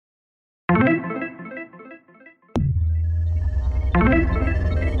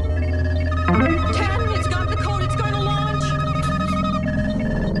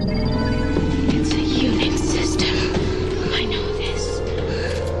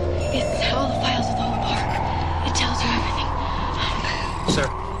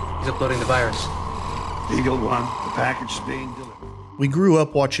uploading the virus. Eagle One, the package is being delivered. We grew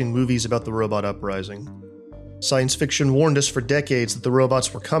up watching movies about the robot uprising. Science fiction warned us for decades that the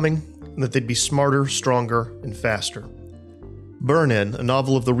robots were coming and that they'd be smarter, stronger, and faster. Burn-In, a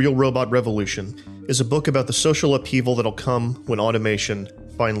novel of the real robot revolution, is a book about the social upheaval that'll come when automation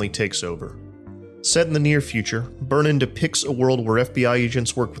finally takes over. Set in the near future, Burn-In depicts a world where FBI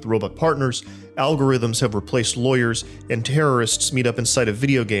agents work with robot partners, algorithms have replaced lawyers, and terrorists meet up inside a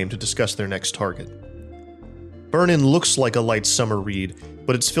video game to discuss their next target. Burn-In looks like a light summer read,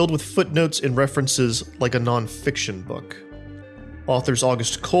 but it's filled with footnotes and references like a non-fiction book. Authors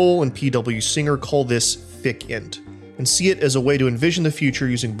August Cole and P.W. Singer call this fic-int, and see it as a way to envision the future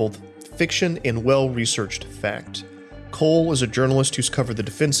using both fiction and well-researched fact. Cole is a journalist who's covered the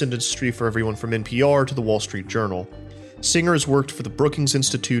defense industry for everyone from NPR to the Wall Street Journal. Singer has worked for the Brookings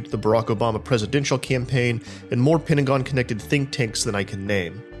Institute, the Barack Obama presidential campaign, and more Pentagon-connected think tanks than I can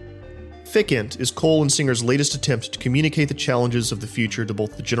name. Fic-int is Cole and Singer's latest attempt to communicate the challenges of the future to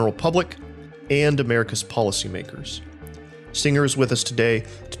both the general public and America's policymakers. Singer is with us today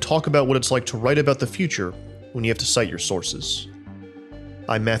to talk about what it's like to write about the future when you have to cite your sources.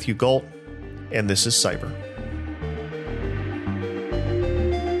 I'm Matthew Gault, and this is Cyber.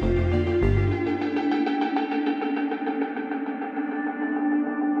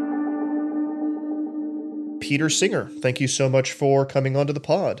 Peter Singer, thank you so much for coming onto the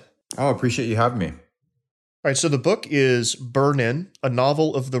pod. Oh, appreciate you having me. All right, so the book is Burn-In, a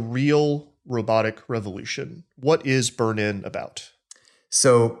novel of the real robotic revolution. What is Burn-In about?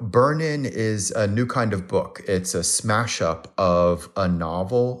 So Burn-In is a new kind of book. It's a smash up of a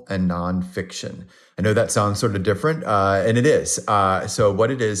novel and nonfiction. I know that sounds sort of different, and it is. So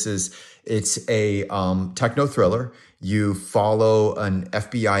what it is it's a techno thriller. You follow an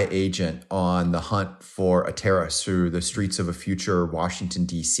FBI agent on the hunt for a terrorist through the streets of a future Washington,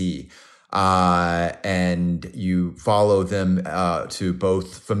 D.C., and you follow them to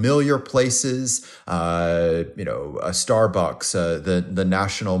both familiar places, a Starbucks, the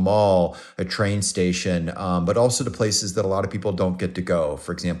National Mall, a train station, but also to places that a lot of people don't get to go.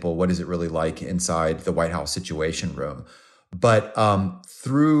 For example, what is it really like inside the White House Situation Room? But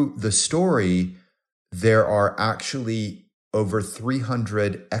through the story, there are actually over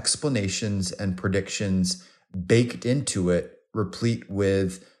 300 explanations and predictions baked into it, replete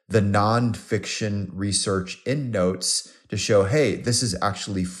with the nonfiction research endnotes to show, hey, this is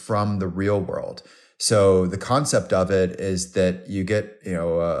actually from the real world. So the concept of it is that you get,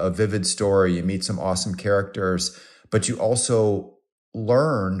 a vivid story, you meet some awesome characters, but you also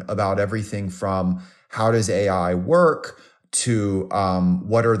learn about everything from how does AI work to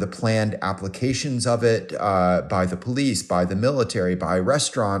what are the planned applications of it by the police, by the military, by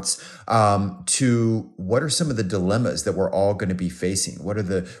restaurants, to what are some of the dilemmas that we're all going to be facing? What are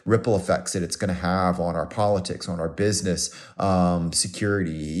the ripple effects that it's going to have on our politics, on our business,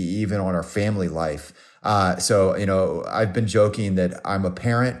 security, even on our family life? So I've been joking that I'm a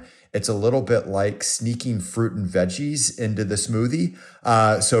parent. It's a little bit like sneaking fruit and veggies into the smoothie.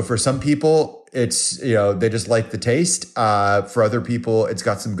 So for some people, it's, they just like the taste. For other people, it's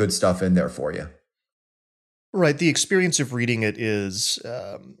got some good stuff in there for you. Right. The experience of reading it is,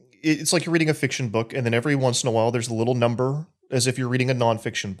 it's like you're reading a fiction book, and then every once in a while, there's a little number, as if you're reading a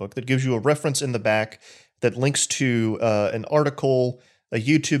nonfiction book, that gives you a reference in the back that links to an article, a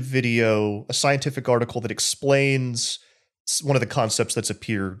YouTube video, a scientific article that explains one of the concepts that's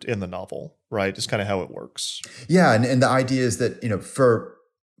appeared in the novel, right? Is kind of how it works. Yeah. And the idea is that, for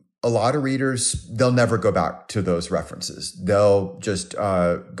a lot of readers, they'll never go back to those references. They'll just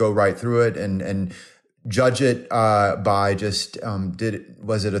go right through it and judge it by just,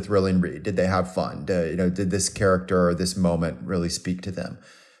 was it a thrilling read? Did they have fun? Did this character or this moment really speak to them?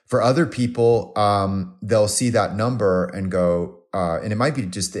 For other people, they'll see that number and go, and it might be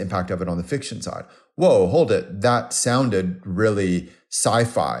just the impact of it on the fiction side. Whoa, hold it. That sounded really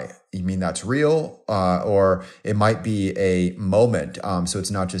sci-fi. You mean that's real? Or it might be a moment. So it's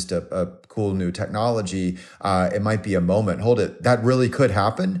not just a cool new technology. It might be a moment. Hold it. That really could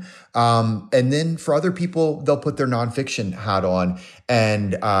happen. And then for other people, they'll put their nonfiction hat on.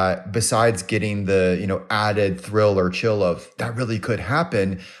 And besides getting the added thrill or chill of that really could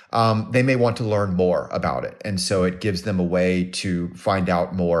happen, they may want to learn more about it. And so it gives them a way to find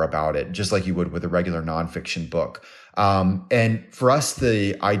out more about it, just like you would with a regular nonfiction book. And for us,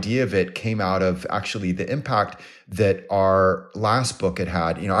 the idea of it came out of actually the impact that our last book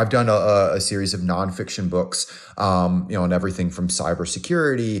had. I've done a series of nonfiction books, on everything from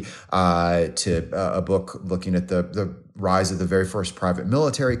cybersecurity to a book looking at the rise of the very first private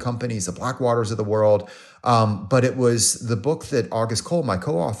military companies, the Blackwaters of the world. But it was the book that August Cole, my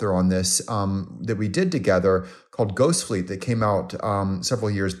co-author on this, that we did together called Ghost Fleet that came out several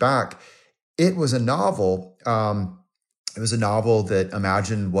years back. It was a novel. It was a novel that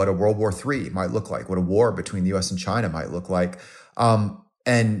imagined what a World War III might look like, what a war between the U.S. and China might look like.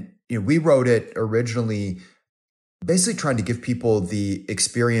 And we wrote it originally basically trying to give people the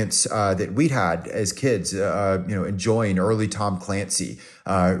experience that we'd had as kids, enjoying early Tom Clancy,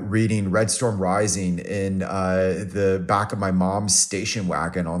 reading Red Storm Rising in the back of my mom's station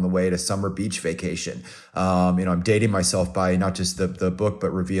wagon on the way to summer beach vacation. I'm dating myself by not just the book, but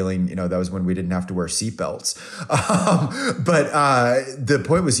revealing, that was when we didn't have to wear seatbelts. But the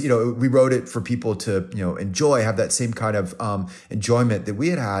point was, we wrote it for people to, enjoy, have that same kind of enjoyment that we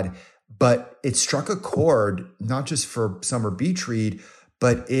had. But it struck a chord, not just for summer beach read,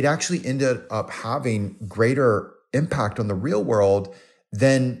 but it actually ended up having greater impact on the real world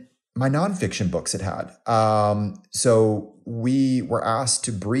than my nonfiction books had. So we were asked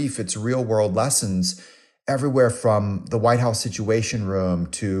to brief its real world lessons everywhere from the White House Situation Room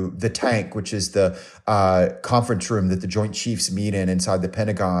to the tank, which is the conference room that the Joint Chiefs meet in inside the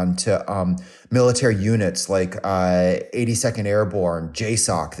Pentagon, to military units like 82nd Airborne,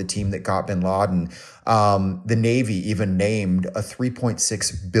 JSOC, the team that got bin Laden. The Navy even named a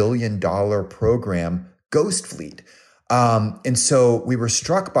 $3.6 billion program Ghost Fleet. And so we were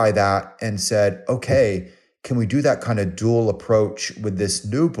struck by that and said, okay, can we do that kind of dual approach with this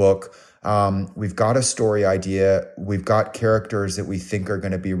new book? We've got a story idea. We've got characters that we think are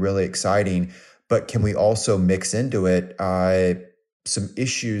going to be really exciting, but can we also mix into it some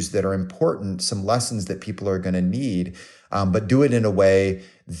issues that are important, some lessons that people are going to need, but do it in a way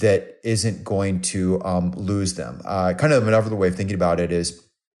that isn't going to lose them. Kind of another way of thinking about it is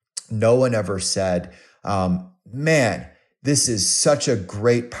no one ever said, man, this is such a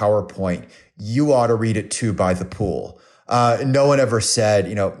great PowerPoint. You ought to read it too by the pool. No one ever said,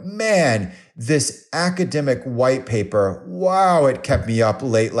 man, this academic white paper, wow, it kept me up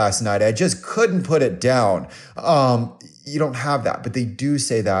late last night. I just couldn't put it down. You don't have that, but they do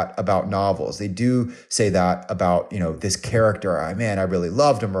say that about novels. They do say that about, this character. I really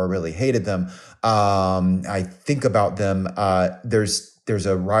loved them or really hated them. I think about them. There's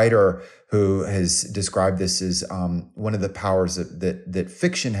a writer who has described this as one of the powers that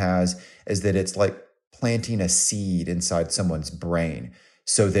fiction has is that it's like planting a seed inside someone's brain,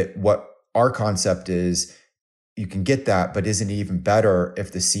 so that what our concept is, you can get that, but isn't it even better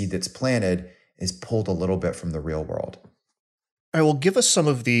if the seed that's planted is pulled a little bit from the real world? I will give us some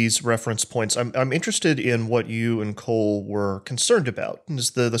of these reference points. I'm interested in what you and Cole were concerned about.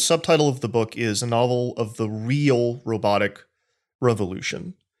 The subtitle of the book is A Novel of the Real Robotic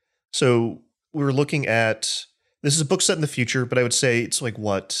Revolution. So we're looking at, this is a book set in the future, but I would say it's like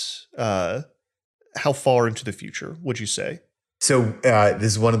what, how far into the future would you say? So this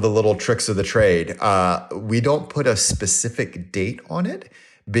is one of the little tricks of the trade. We don't put a specific date on it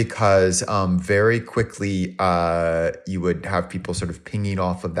because very quickly you would have people sort of pinging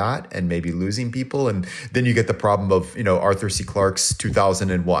off of that and maybe losing people. And then you get the problem of, Arthur C. Clarke's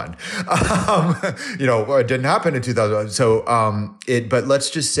 2001. It didn't happen in 2001. So but let's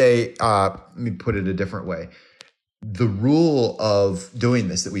just say, let me put it a different way. The rule of doing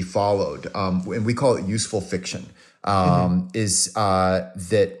this that we followed, and we call it useful fiction, is that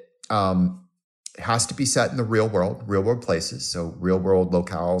it has to be set in the real world places. So real world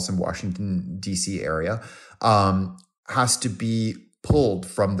locales in Washington, D.C. area, has to be pulled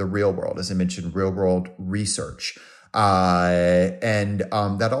from the real world. As I mentioned, real world research. And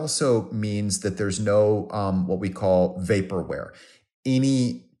that also means that there's no what we call vaporware.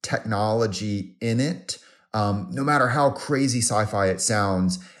 Any technology in it, no matter how crazy sci-fi it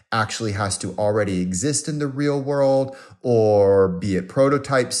sounds, actually has to already exist in the real world or be at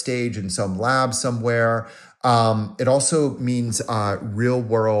prototype stage in some lab somewhere. It also means real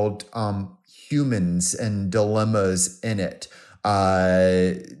world humans and dilemmas in it.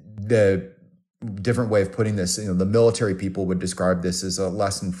 The different way of putting this, the military people would describe this as a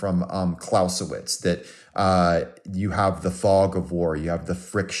lesson from Clausewitz, that you have the fog of war, you have the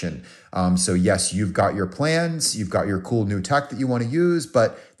friction. So yes, you've got your plans, you've got your cool new tech that you want to use,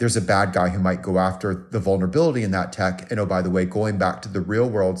 but there's a bad guy who might go after the vulnerability in that tech. And oh, by the way, going back to the real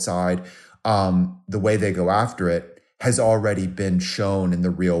world side, the way they go after it has already been shown in the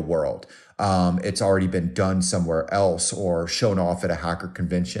real world. It's already been done somewhere else or shown off at a hacker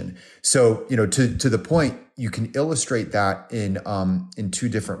convention. So, to the point, you can illustrate that in two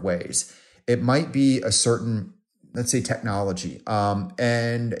different ways. It might be a certain, let's say, technology,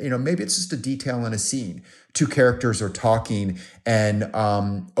 and maybe it's just a detail in a scene. two characters are talking, and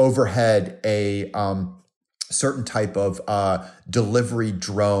overhead a certain type of delivery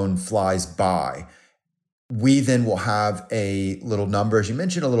drone flies by. We then will have a little number, as you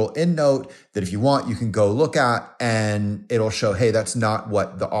mentioned, a little end note that if you want, you can go look at, and it'll show, hey, that's not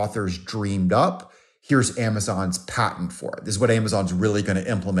what the authors dreamed up. Here's Amazon's patent for it. This is what Amazon's really going to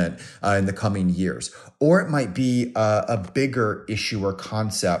implement in the coming years. Or it might be a bigger issue or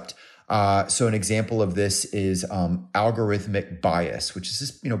concept. So an example of this is algorithmic bias, which is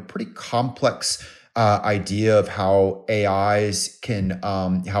this pretty complex idea of how AI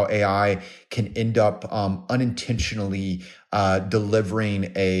can end up unintentionally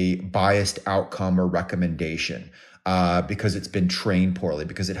delivering a biased outcome or recommendation because it's been trained poorly,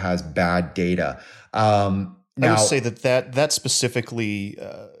 because it has bad data. Now, I would say that specifically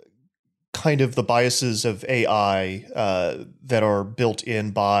kind of the biases of AI that are built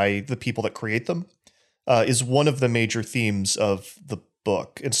in by the people that create them is one of the major themes of the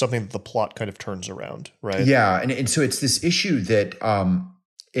book, and something that the plot kind of turns around, right? Yeah, and so it's this issue that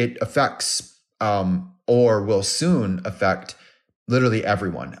it affects or will soon affect literally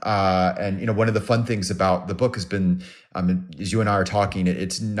everyone. And one of the fun things about the book has been, as you and I are talking,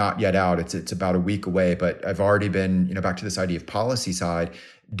 it's not yet out. It's about a week away, but I've already been back to this idea of policy side,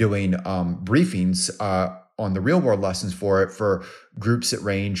 doing briefings on the real world lessons for it for groups that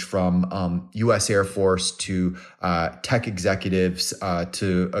range from U.S. Air Force to tech executives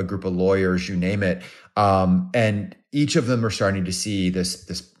to a group of lawyers, you name it. And each of them are starting to see this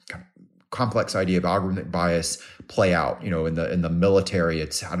kind of complex idea of algorithmic bias play out. In the military,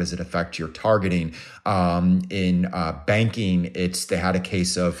 it's how does it affect your targeting? In banking, they had a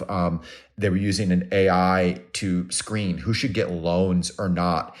case of they were using an AI to screen who should get loans or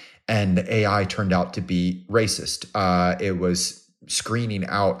not. And the AI turned out to be racist. It was screening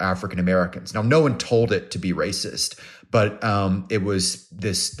out African Americans. Now, no one told it to be racist, but it was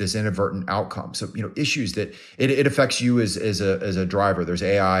this inadvertent outcome. So, issues that it affects you as a driver. There's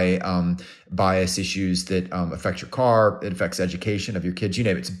AI bias issues that affect your car. It affects education of your kids. You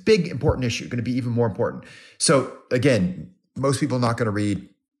name it. It's a big, important issue. Going to be even more important. So, again, most people are not going to read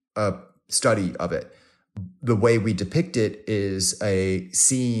a study of it. The way we depict it is a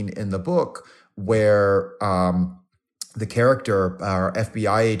scene in the book where the character, our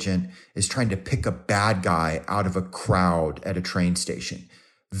FBI agent, is trying to pick a bad guy out of a crowd at a train station.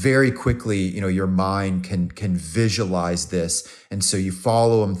 Very quickly, your mind can visualize this, and so you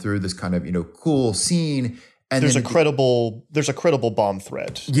follow him through this kind of cool scene. And there's a credible bomb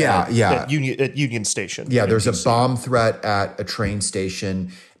threat. Yeah. At Union Station. Yeah, there's a bomb threat at a train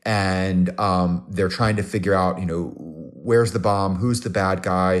station. And they're trying to figure out, where's the bomb? Who's the bad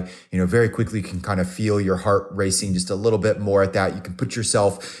guy? Very quickly you can kind of feel your heart racing just a little bit more at that. You can put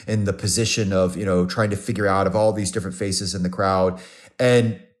yourself in the position of, trying to figure out of all these different faces in the crowd.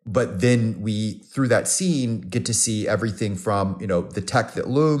 But then we, through that scene, get to see everything from, the tech that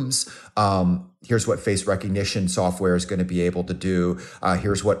looms. Here's what face recognition software is going to be able to do.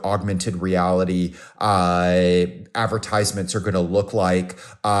 Here's what augmented reality advertisements are going to look like.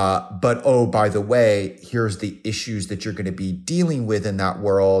 But oh, by the way, here's the issues that you're going to be dealing with in that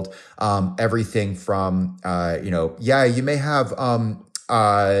world. Everything from, you may have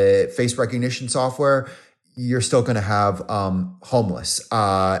face recognition software. You're still going to have homeless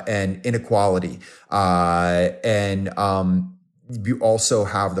and inequality you also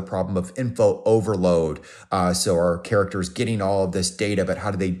have the problem of info overload. So our characters getting all of this data, but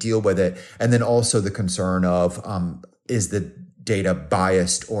how do they deal with it? And then also the concern of is the data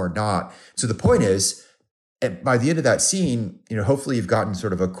biased or not? So the point is, by the end of that scene, hopefully you've gotten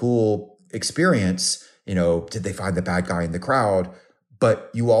sort of a cool experience. Did they find the bad guy in the crowd?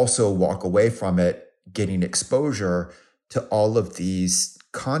 But you also walk away from it getting exposure to all of these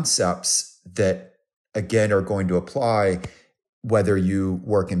concepts that, again, are going to apply whether you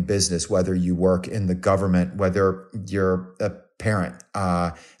work in business, whether you work in the government, whether you're a parent.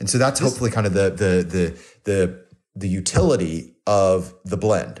 And so that's hopefully kind of the utility of the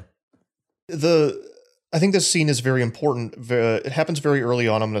blend. I think this scene is very important. It happens very early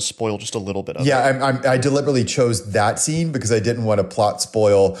on. I'm going to spoil just a little bit of it. Yeah, I deliberately chose that scene because I didn't want to plot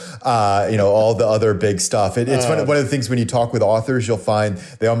spoil, all the other big stuff. It's one of the things when you talk with authors, you'll find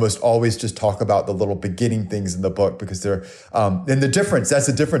they almost always just talk about the little beginning things in the book because they're, and that's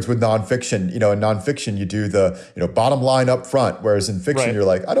the difference with nonfiction. In nonfiction, you do the, bottom line up front, whereas in fiction, You're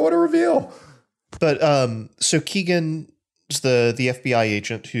like, I don't want to reveal. But so Keegan is the FBI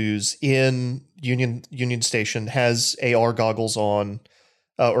agent who's in Union Station, has AR goggles on,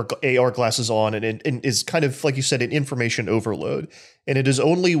 or AR glasses on, and is kind of, like you said, an information overload. And it is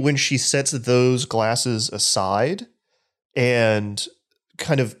only when she sets those glasses aside and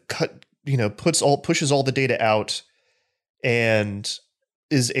kind of pushes all the data out and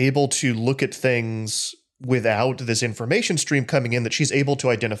is able to look at things without this information stream coming in that she's able to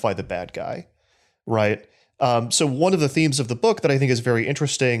identify the bad guy, right? So one of the themes of the book that I think is very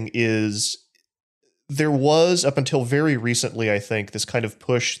interesting is there was, up until very recently, I think, this kind of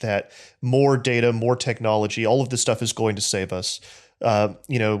push that more data, more technology, all of this stuff is going to save us.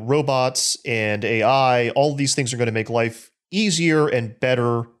 Robots and AI, all of these things are going to make life easier and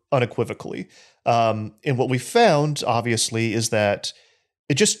better unequivocally. And what we found, obviously, is that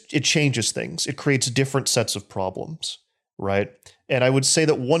it changes things. It creates different sets of problems, right? And I would say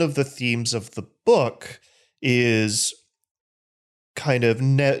that one of the themes of the book is kind of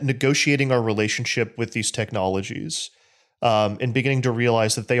negotiating our relationship with these technologies, and beginning to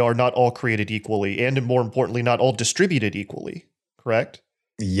realize that they are not all created equally, and more importantly, not all distributed equally. Correct?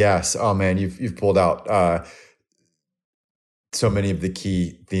 Yes. Oh man, you've pulled out so many of the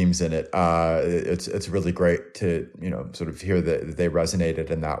key themes in it. It's really great to sort of hear that they resonated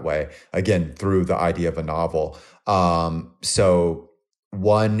in that way. Again, through the idea of a novel. So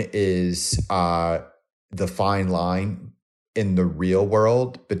one is the fine line in the real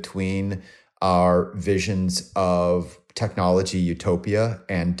world between our visions of technology utopia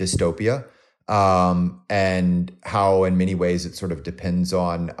and dystopia, and how in many ways it sort of depends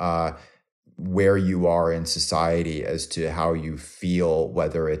on where you are in society as to how you feel,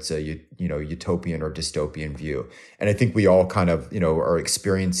 whether it's a utopian or dystopian view. And I think we all kind of are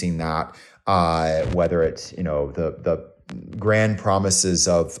experiencing that, whether it's the grand promises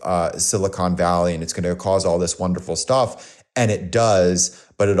of Silicon Valley, and it's going to cause all this wonderful stuff. And it does,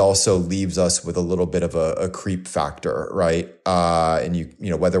 but it also leaves us with a little bit of a creep factor, right? And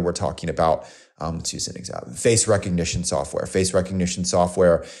whether we're talking about, let's use an example, face recognition software. Face recognition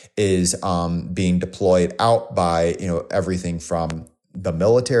software is being deployed out by everything from the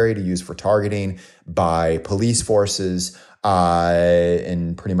military to use for targeting, by police forces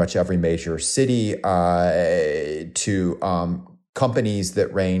in pretty much every major city, to companies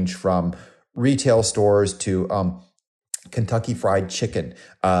that range from retail stores to Kentucky Fried Chicken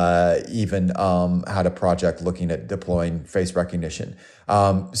even had a project looking at deploying face recognition.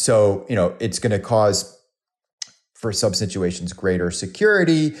 So it's going to cause, for some situations, greater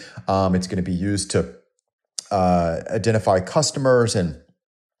security. It's going to be used to identify customers and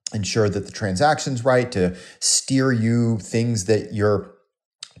ensure that the transaction's right, to steer you things that your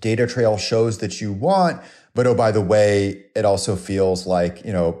data trail shows that you want. But oh, by the way, it also feels like,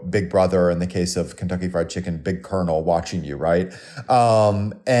 Big Brother, in the case of Kentucky Fried Chicken, Big Colonel watching you, right?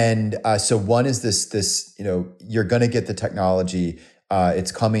 So one is this, you're going to get the technology.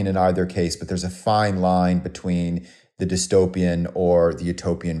 It's coming in either case, but there's a fine line between the dystopian or the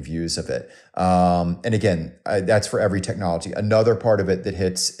utopian views of it. And again, that's for every technology. Another part of it that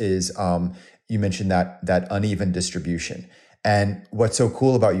hits is, you mentioned that uneven distribution. And what's so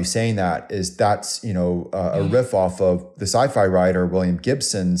cool about you saying that is that's, a riff off of the sci-fi writer William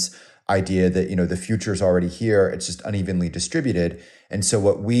Gibson's idea that, the future's already here. It's just unevenly distributed. And so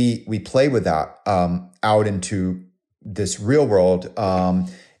what we play with that out into this real world,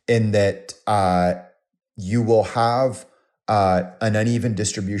 in that you will have an uneven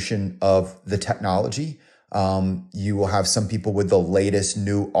distribution of the technology. You will have some people with the latest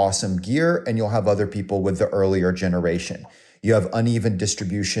new awesome gear, and you'll have other people with the earlier generation. You have uneven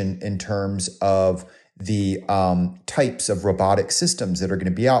distribution in terms of the types of robotic systems that are going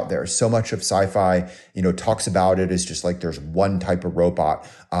to be out there. So much of sci-fi, talks about it as just like there's one type of robot.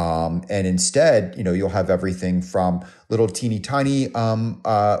 And instead, you'll have everything from little teeny tiny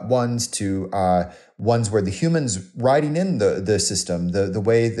ones to ones where the humans riding in the system, the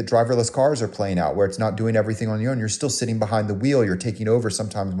way the driverless cars are playing out, where it's not doing everything on your own. You're still sitting behind the wheel. You're taking over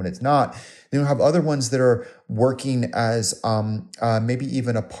sometimes when it's not. Then you'll have other ones that are working as maybe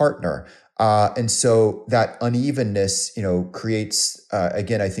even a partner. And so that unevenness, creates,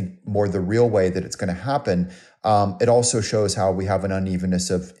 again, I think more the real way that it's going to happen. It also shows how we have an unevenness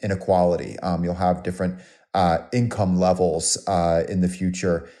of inequality. You'll have different income levels in the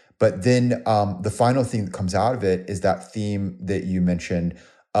future. But then the final thing that comes out of it is that theme that you mentioned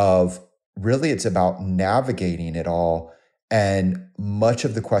of really it's about navigating it all. And much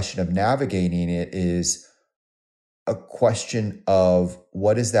of the question of navigating it is a question of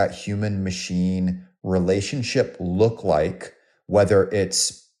what does that human machine relationship look like, whether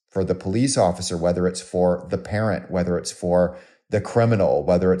it's for the police officer, whether it's for the parent, whether it's for the criminal,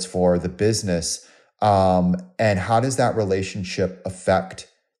 whether it's for the business, and how does that relationship affect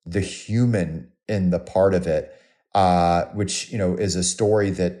the human in the part of it, which, is a story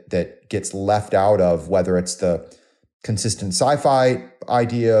that gets left out of, whether it's the consistent sci-fi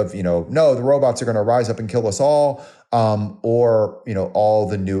idea of, no, the robots are going to rise up and kill us all, or, all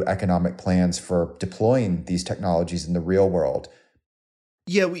the new economic plans for deploying these technologies in the real world.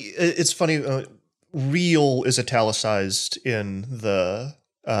 Yeah, it's funny. Real is italicized in the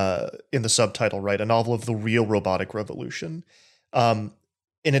subtitle, right? A novel of the real robotic revolution. And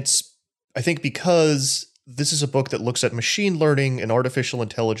it's, I think, because this is a book that looks at machine learning and artificial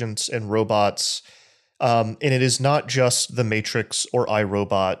intelligence and robots. And it is not just The Matrix or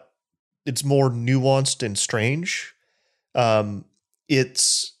iRobot. It's more nuanced and strange.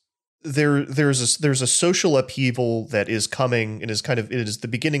 There's a social upheaval that is coming and is it is the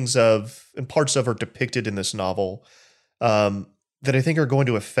beginnings of, and parts of are depicted in this novel, that I think are going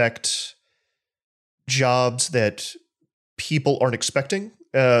to affect jobs that people aren't expecting.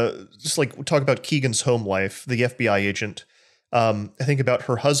 Just like we talk about Keegan's home life, the FBI agent. I think about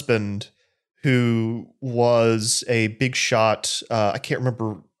her husband, who was a big shot. I can't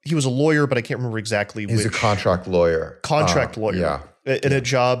remember. He was a lawyer, but I can't remember exactly. He's a contract lawyer. Yeah. In a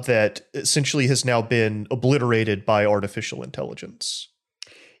job that essentially has now been obliterated by artificial intelligence.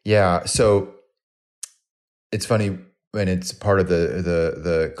 Yeah. So it's funny when it's part of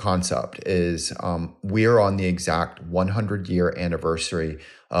the concept is we're on the exact 100-year anniversary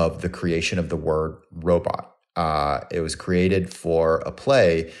of the creation of the word robot. It was created for a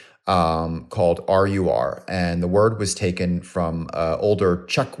play called RUR, and the word was taken from an older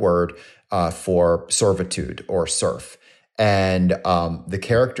Czech word for servitude or serf. And the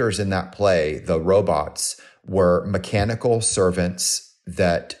characters in that play, the robots, were mechanical servants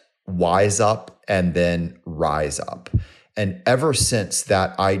that wise up and then rise up. And ever since,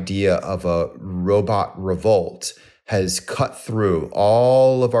 that idea of a robot revolt has cut through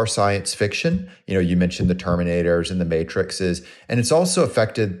all of our science fiction. You mentioned the Terminators and the Matrixes, and it's also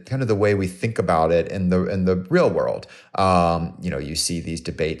affected kind of the way we think about it in the real world. You see these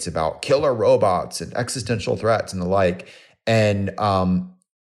debates about killer robots and existential threats and the like. And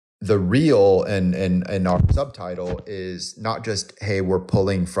the real in our subtitle is not just, hey, we're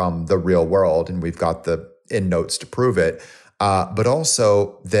pulling from the real world and we've got the end notes to prove it, but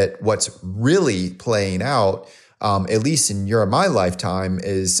also that what's really playing out, at least in your and my lifetime,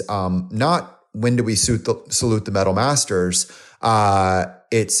 is not when do we salute the metal masters.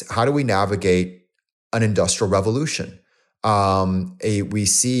 It's how do we navigate an industrial revolution? We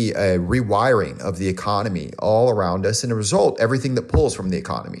see a rewiring of the economy all around us, and a result, everything that pulls from the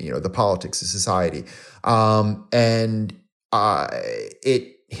economy, the politics of society.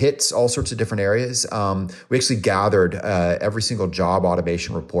 It hits all sorts of different areas. We actually gathered every single job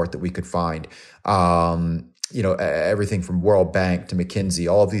automation report that we could find. Everything from World Bank to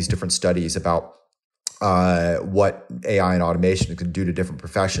McKinsey, all of these different studies about what AI and automation can do to different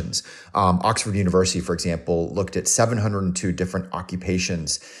professions. Oxford University, for example, looked at 702 different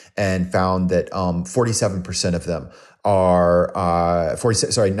occupations and found that 47% of them are,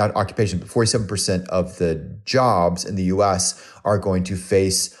 not occupation, but 47% of the jobs in the US are going to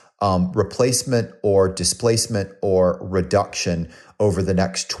face replacement or displacement or reduction over the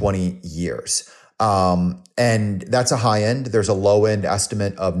next 20 years. And that's a high end. There's a low end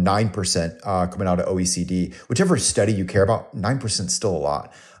estimate of 9% coming out of OECD. Whichever study you care about, 9% is still a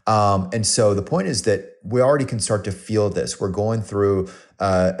lot. And so the point is that we already can start to feel this. We're going through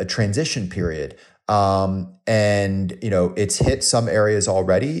a transition period. It's hit some areas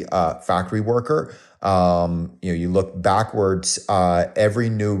already. Factory worker. You look backwards, every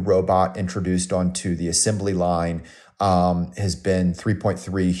new robot introduced onto the assembly line has been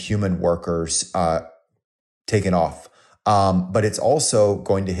 3.3 human workers taken off. But it's also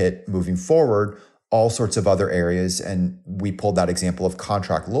going to hit, moving forward, all sorts of other areas. And we pulled that example of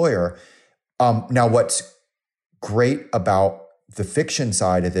contract lawyer. Now, what's great about the fiction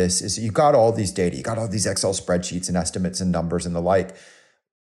side of this is you got all these data, you got all these Excel spreadsheets and estimates and numbers and the like.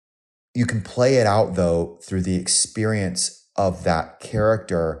 You can play it out, though, through the experience of that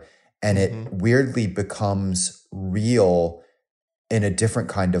character, and it weirdly becomes real in a different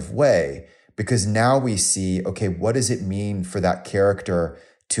kind of way, because now we see, okay, what does it mean for that character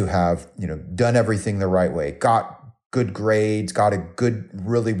to have, done everything the right way, got good grades, got a good,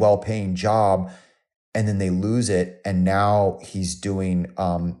 really well-paying job, and then they lose it, and now he's doing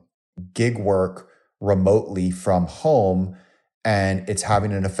gig work remotely from home, and it's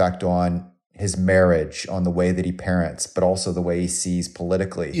having an effect on his marriage, on the way that he parents, but also the way he sees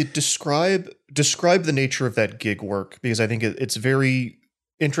politically. You describe the nature of that gig work, because I think it's very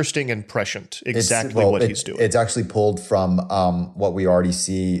interesting and prescient. Exactly what he's doing. It's actually pulled from what we already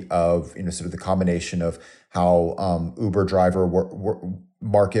see of, sort of the combination of how Uber driver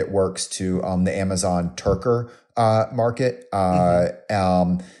market works to the Amazon Turker market.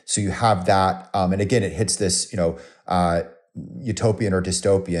 So you have that, and again, it hits this, utopian or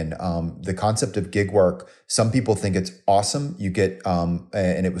dystopian. The concept of gig work, some people think it's awesome. You get,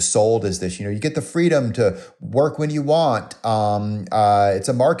 and it was sold as this, you get the freedom to work when you want. It's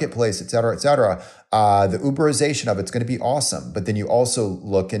a marketplace, et cetera, et cetera. The Uberization of it's going to be awesome. But then you also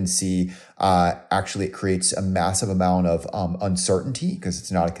look and see, actually it creates a massive amount of uncertainty because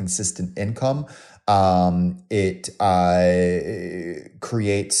it's not a consistent income. It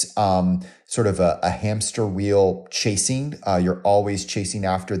creates sort of a hamster wheel chasing. You're always chasing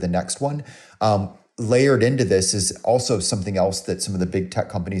after the next one. Layered into this is also something else that some of the big tech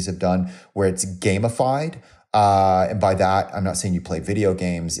companies have done where it's gamified. And by that, I'm not saying you play video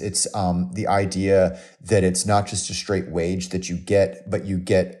games. It's the idea that it's not just a straight wage that you get, but you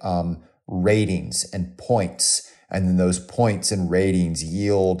get ratings and points. And then those points and ratings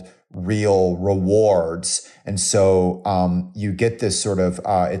yield real rewards. And so you get this sort of,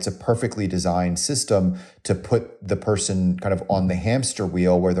 it's a perfectly designed system to put the person kind of on the hamster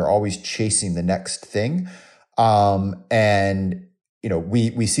wheel where they're always chasing the next thing. And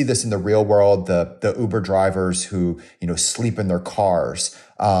we see this in the real world, the Uber drivers who, sleep in their cars.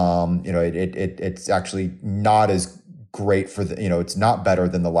 It's actually not as great for it's not better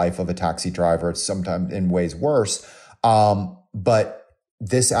than the life of a taxi driver. It's sometimes in ways worse. But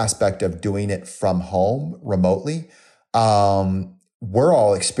this aspect of doing it from home remotely, we're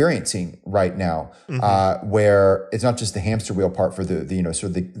all experiencing right now, where it's not just the hamster wheel part for the sort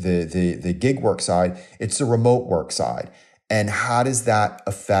of the gig work side, it's the remote work side. And how does that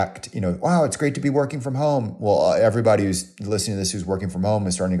affect, wow, it's great to be working from home. Well, everybody who's listening to this who's working from home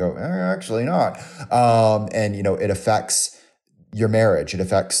is starting to go, actually not. And it affects your marriage. It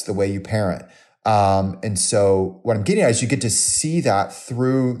affects the way you parent. And so what I'm getting at is you get to see that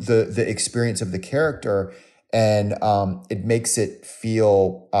through the experience of the character, and it makes it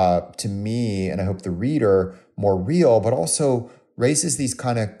feel to me, and I hope the reader, more real, but also raises these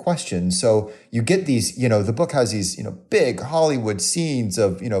kind of questions. So you get these, the book has these, big Hollywood scenes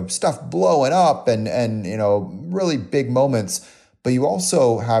of, stuff blowing up and really big moments, but you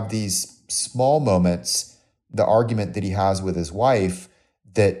also have these small moments, the argument that he has with his wife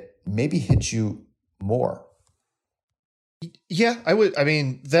that maybe hit you more. Yeah,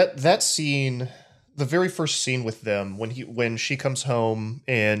 that scene, the very first scene with them, when she comes home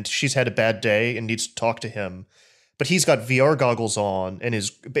and she's had a bad day and needs to talk to him, but he's got VR goggles on and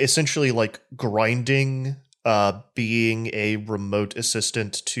is essentially like grinding, being a remote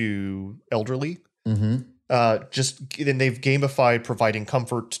assistant to elderly. Then they've gamified providing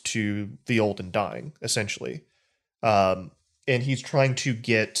comfort to the old and dying, essentially. And he's trying to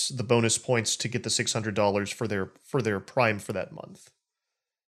get the bonus points to get the $600 for their Prime for that month.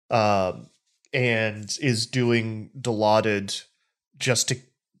 And is doing Dilaudid just to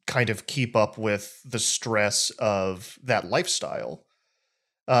kind of keep up with the stress of that lifestyle.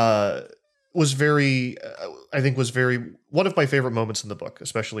 Was very one of my favorite moments in the book,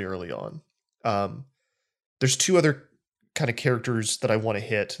 especially early on. There's two other kind of characters that I want to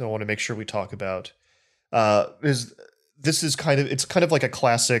hit and I want to make sure we talk about. It's kind of like a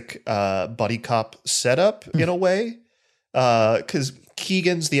classic buddy cop setup in a way, because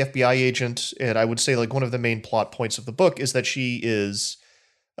Keegan's the FBI agent, and I would say like one of the main plot points of the book is that she is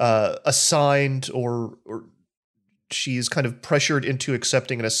assigned or she is kind of pressured into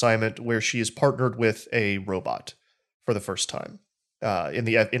accepting an assignment where she is partnered with a robot for the first time in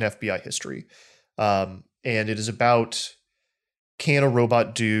FBI history, and it is about, can a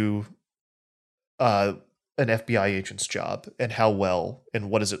robot do an FBI agent's job, and how well, and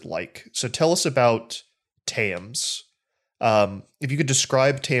what is it like? So tell us about Tams. If you could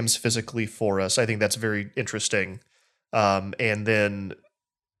describe Tams physically for us, I think that's very interesting. And then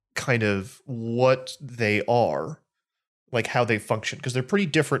kind of what they are, like how they function, because they're pretty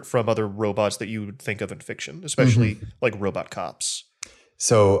different from other robots that you would think of in fiction, especially like robot cops.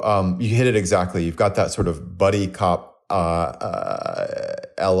 So you hit it exactly. You've got that sort of buddy cop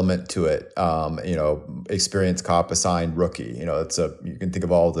element to it. Experienced cop assigned rookie. You can think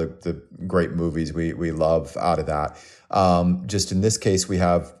of all the great movies we love out of that. Just in this case, we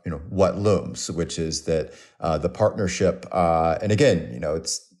have what looms, which is that the partnership. And again,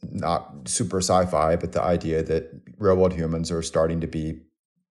 it's not super sci-fi, but the idea that real world humans are starting to be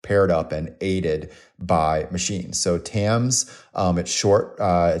paired up and aided by machines. So TAMS, it's short.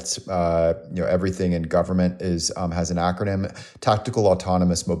 It's everything in government is has an acronym: Tactical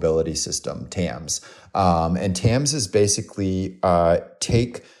Autonomous Mobility System, TAMS. And TAMS is basically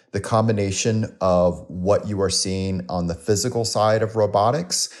take the combination of what you are seeing on the physical side of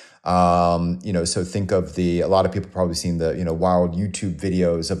robotics. So think of a lot of people probably seen the, wild YouTube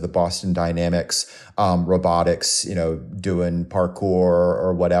videos of the Boston Dynamics, robotics, doing parkour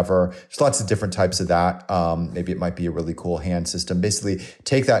or whatever. There's lots of different types of that. Maybe it might be a really cool hand system. Basically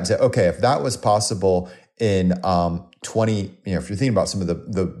take that and say, okay, if that was possible in, if you're thinking about some of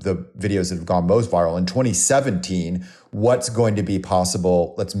the videos that have gone most viral in 2017, what's going to be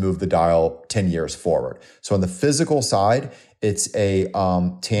possible? Let's move the dial 10 years forward. So on the physical side, it's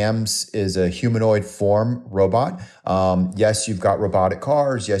TAMS is a humanoid form robot. Yes, you've got robotic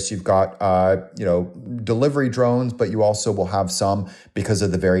cars. Yes, you've got, delivery drones, but you also will have some, because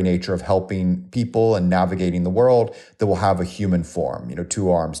of the very nature of helping people and navigating the world, that will have a human form, 2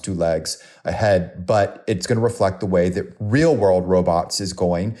 arms, 2 legs, a head, but it's going to reflect the way that real world robots is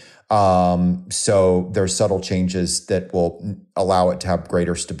going. So there's subtle changes that will allow it to have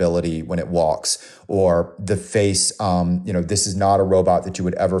greater stability when it walks, or the face. This is not a robot that you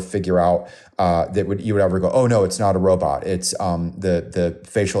would ever figure out, you would ever go, oh no, it's not a robot. It's, the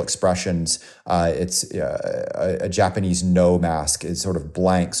facial expressions. It's a Japanese no mask is sort of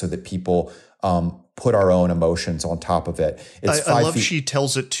blank so that people, put our own emotions on top of it. I love she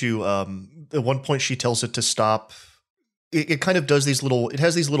tells it to, at one point she tells it to stop. It kind of does it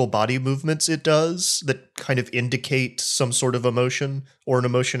has these little body movements it does that kind of indicate some sort of emotion or an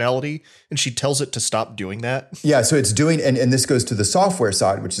emotionality. And she tells it to stop doing that. Yeah. So it's doing, and this goes to the software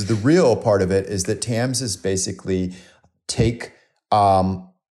side, which is the real part of it, is that TAMS is basically take,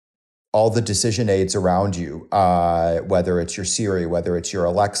 all the decision aids around you, whether it's your Siri, whether it's your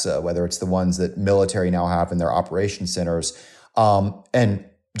Alexa, whether it's the ones that military now have in their operation centers, and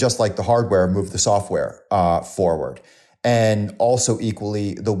just like the hardware, move the software forward. And also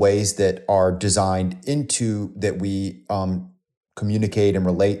equally the ways that are designed into that we communicate and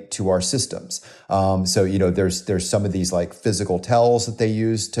relate to our systems. There's some of these like physical tells that they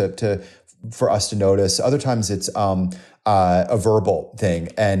use for us to notice. Other times it's a verbal thing.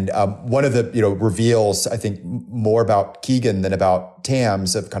 And one of the reveals, I think, more about Keegan than about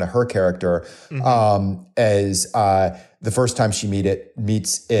TAMS, of kind of her character, as the first time she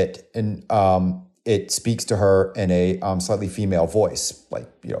meets it, and it speaks to her in a slightly female voice, like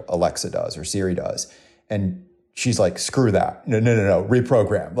Alexa does or Siri does, and she's like, "Screw that! No,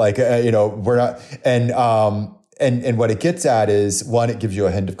 reprogram." Like we're not. And what it gets at is, one, it gives you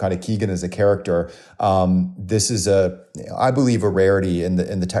a hint of kind of Keegan as a character. This is I believe, a rarity in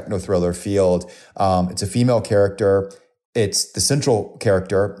the techno thriller field. It's a female character. It's the central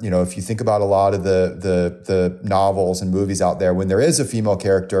character. If you think about a lot of the novels and movies out there, when there is a female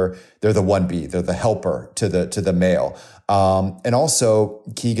character, they're the 1B, they're the helper to the male. And also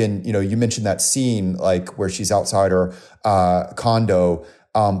Keegan, you mentioned that scene like where she's outside her condo.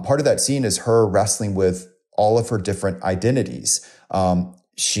 Part of that scene is her wrestling with all of her different identities.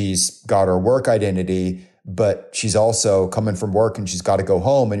 She's got her work identity, but she's also coming from work and she's got to go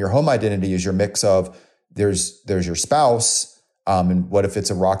home. And your home identity is your mix of there's your spouse, and what if it's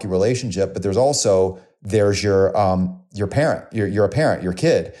a rocky relationship, but there's your parent, you're a parent, your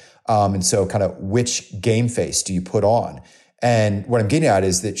kid. And so kind of which game face do you put on? And what I'm getting at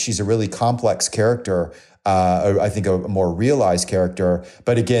is that she's a really complex character, I think a more realized character.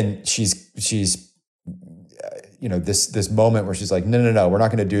 But again, she's this moment where she's like, no, we're not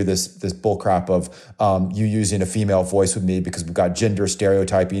going to do this bullcrap of you using a female voice with me because we've got gender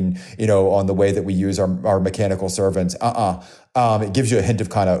stereotyping, on the way that we use our mechanical servants. It gives you a hint of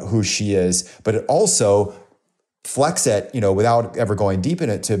kind of who she is, but it also flex it, without ever going deep in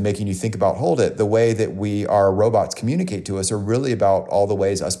it, to making you think about, hold it, the way that our robots communicate to us are really about all the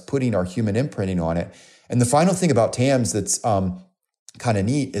ways us putting our human imprinting on it. And the final thing about TAMS that's kind of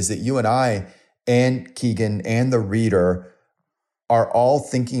neat is that you and I and Keegan and the reader are all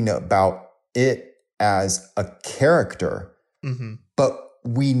thinking about it as a character, but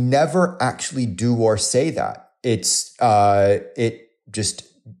we never actually do or say that. It just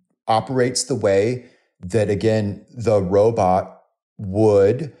operates the way that, again, the robot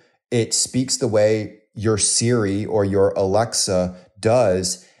would. It speaks the way your Siri or your Alexa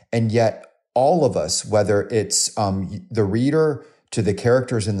does, and yet all of us, whether it's the reader to the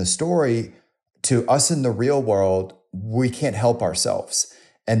characters in the story, to us in the real world, we can't help ourselves.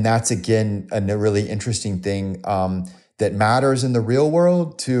 And that's, again, a really interesting thing that matters in the real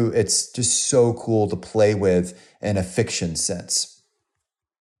world too. It's just so cool to play with in a fiction sense.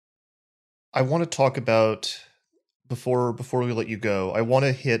 I want to talk about before we let you go. I want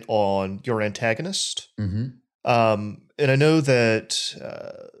to hit on your antagonist. Mm-hmm. And I know that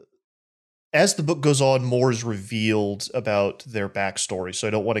as the book goes on, more is revealed about their backstory. So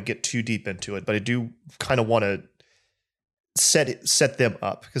I don't want to get too deep into it, but I do kind of want to set them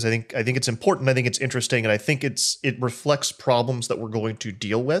up because I think it's important. I think it's interesting, and I think it reflects problems that we're going to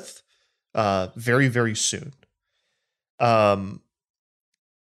deal with very, very soon.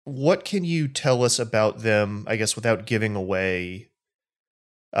 What can you tell us about them, I guess, without giving away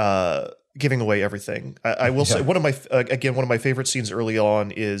everything? I will say one of my favorite scenes early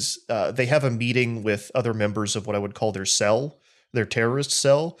on is they have a meeting with other members of what I would call their terrorist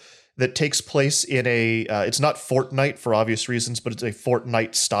cell, that takes place in a it's not Fortnite for obvious reasons, but it's a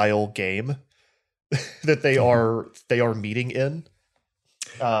Fortnite style game that they are meeting in.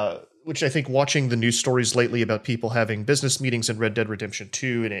 Which I think, watching the news stories lately about people having business meetings in Red Dead Redemption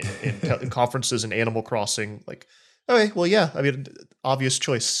 2 and in conferences in Animal Crossing, like, okay, well, yeah, I mean, obvious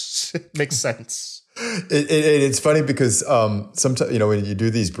choice. It makes sense. It's funny because sometimes, when you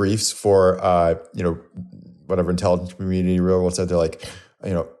do these briefs for, whatever intelligence community, real world side, they're like,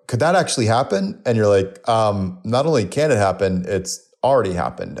 could that actually happen? And you're like, not only can it happen, it's already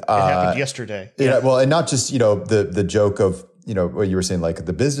happened. It happened yesterday. Yeah. Well, and not just, the joke of, what you were saying, like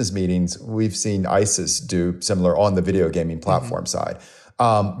the business meetings, we've seen ISIS do similar on the video gaming platform side.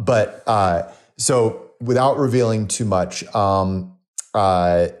 So without revealing too much, we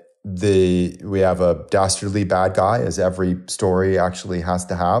have a dastardly bad guy, as every story actually has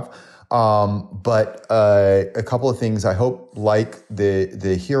to have. But a couple of things I hope, like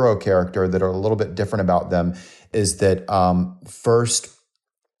the hero character, that are a little bit different about them is that first,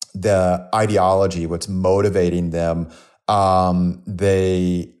 the ideology, what's motivating them.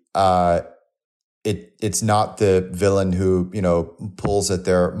 It's not the villain who, pulls at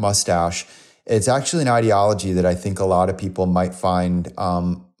their mustache. It's actually an ideology that I think a lot of people might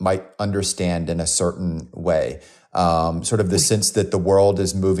understand in a certain way. Sort of the sense that the world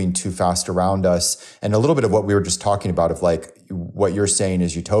is moving too fast around us, and a little bit of what we were just talking about of like what you're saying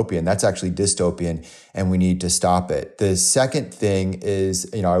is utopian. That's actually dystopian, and we need to stop it. The second thing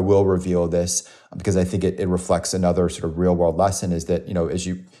is, I will reveal this because I think it reflects another sort of real world lesson, is that,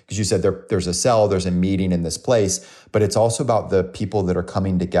 because you said there's a cell, there's a meeting in this place, but it's also about the people that are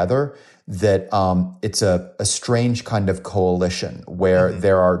coming together, that it's a strange kind of coalition where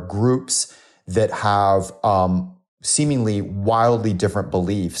there are groups that have seemingly wildly different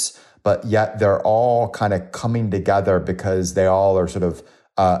beliefs, but yet they're all kind of coming together because they all are sort of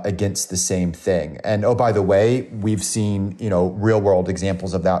against the same thing. And oh, by the way, we've seen, real world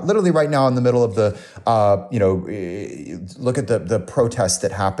examples of that. Literally right now in the middle of the, look at the protests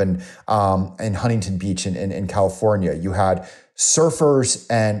that happened in Huntington Beach in California. You had surfers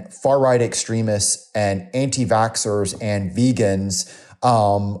and far-right extremists and anti-vaxxers and vegans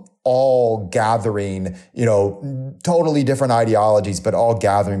all gathering, totally different ideologies, but all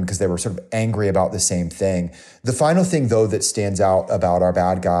gathering because they were sort of angry about the same thing. The final thing, though, that stands out about our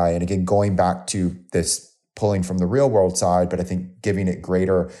bad guy, and again, going back to this pulling from the real world side, but I think giving it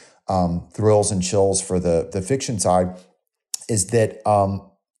greater thrills and chills for the fiction side, is that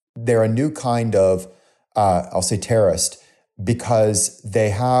they're a new kind of, I'll say, terrorist, because they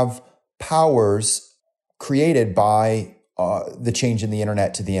have powers created by the change in the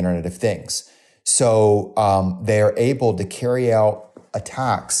internet to the Internet of Things. So they are able to carry out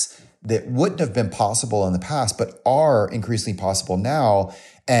attacks that wouldn't have been possible in the past, but are increasingly possible now.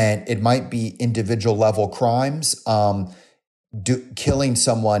 And it might be individual level crimes, killing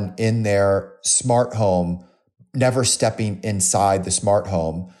someone in their smart home, never stepping inside the smart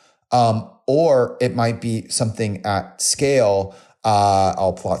home. Or it might be something at scale.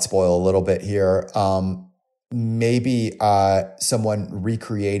 I'll plot spoil a little bit here. Maybe someone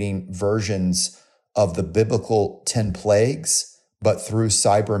recreating versions of the biblical 10 plagues, but through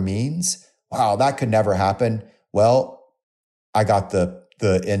cyber means. Wow, that could never happen. Well, I got the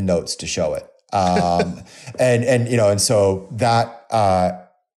end notes to show it. And so that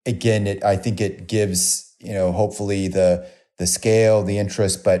again, I think it gives, hopefully the scale, the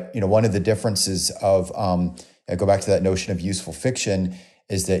interest, but one of the differences of I go back to that notion of useful fiction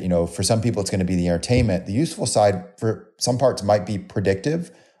is that, for some people, it's going to be the entertainment. The useful side for some parts might be predictive.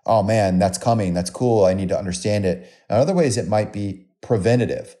 Oh man, that's coming. That's cool. I need to understand it. In other ways, it might be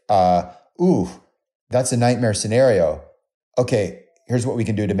preventative. That's a nightmare scenario. Okay, here's what we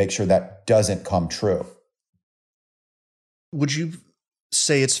can do to make sure that doesn't come true. Would you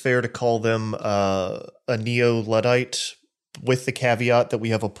say it's fair to call them a neo-Luddite, with the caveat that we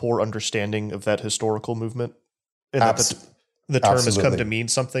have a poor understanding of that historical movement? And that the term has come to mean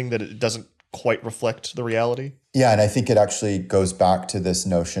something that it doesn't quite reflect the reality. Yeah, and I think it actually goes back to this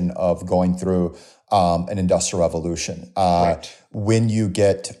notion of going through an industrial revolution. Right. When you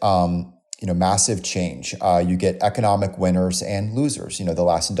get massive change, you get economic winners and losers. The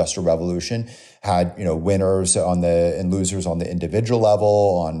last industrial revolution had winners and losers on the individual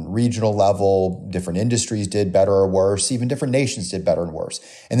level, on regional level. Different industries did better or worse. Even different nations did better and worse.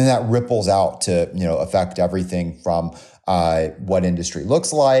 And then that ripples out to affect everything from what industry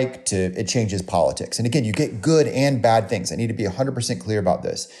looks like to it changes politics. And again, you get good and bad things. I need to be 100% clear about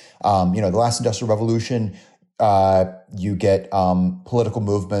this. The last industrial revolution, you get political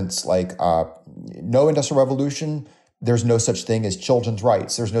movements like no industrial revolution. There's no such thing as children's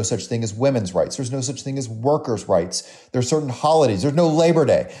rights. There's no such thing as women's rights. There's no such thing as workers' rights. There's certain holidays. There's no Labor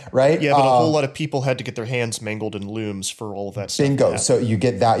Day, right? Yeah, but a whole lot of people had to get their hands mangled in looms for all of that stuff. Bingo. So you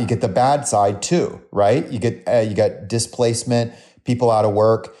get that. You get the bad side too, right? You get displacement, people out of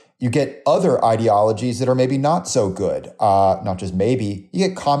work. You get other ideologies that are maybe not so good. Not just maybe. You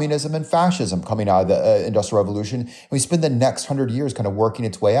get communism and fascism coming out of the Industrial Revolution. And we spend the next 100 years kind of working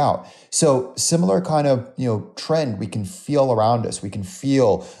its way out. So similar kind of trend we can feel around us. We can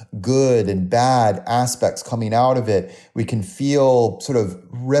feel good and bad aspects coming out of it. We can feel sort of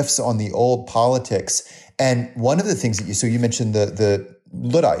riffs on the old politics. And one of the things that you mentioned the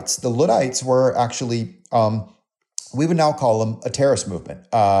Luddites. The Luddites were actually we would now call them a terrorist movement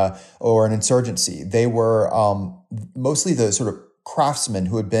or an insurgency. They were mostly the sort of craftsmen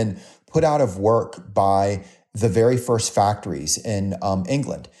who had been put out of work by the very first factories in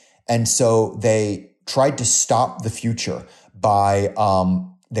England. And so they tried to stop the future by,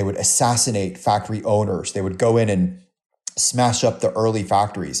 they would assassinate factory owners. They would go in and smash up the early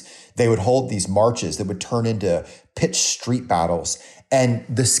factories. They would hold these marches that would turn into pitched street battles. And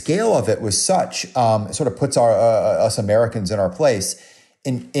the scale of it was such, it sort of puts us Americans in our place.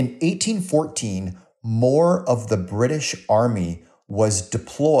 In 1814, more of the British Army was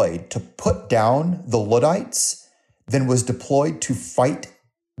deployed to put down the Luddites than was deployed to fight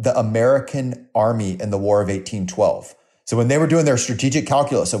the American army in the War of 1812. So when they were doing their strategic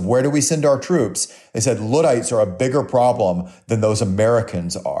calculus of where do we send our troops, they said Luddites are a bigger problem than those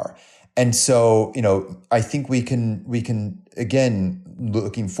Americans are. And so, I think we can again,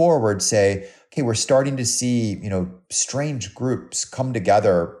 looking forward, say, okay, we're starting to see, strange groups come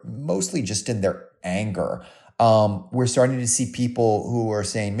together, mostly just in their anger. We're starting to see people who are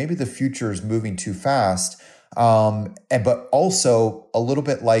saying maybe the future is moving too fast, but also a little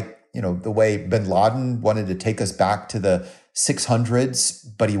bit like, the way Bin Laden wanted to take us back to the 600s,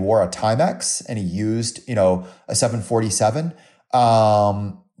 but he wore a Timex and he used, a 747.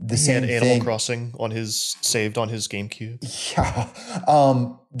 He had Animal Crossing saved on his GameCube. Yeah.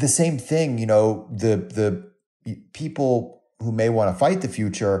 The same thing, the people who may want to fight the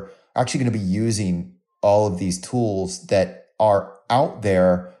future are actually going to be using all of these tools that are out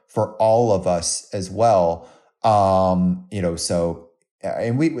there for all of us as well. And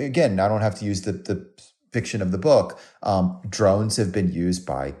we again, I don't have to use the fiction of the book. Drones have been used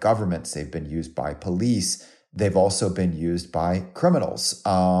by governments. They've been used by police. They've also been used by criminals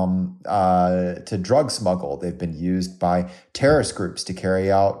to drug smuggle. They've been used by terrorist groups to carry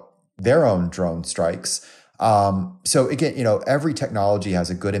out their own drone strikes. So again, every technology has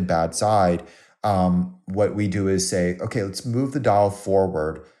a good and bad side. What we do is say, okay, let's move the dial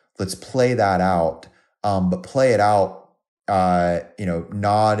forward. Let's play that out, but play it out,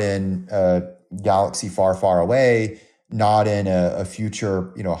 not in a galaxy far, far away, not in a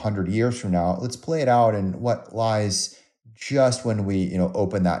future, 100 years from now. Let's play it out in what lies just when we,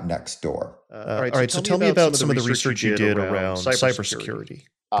 open that next door. All right. So tell me about some of the research you did around cybersecurity.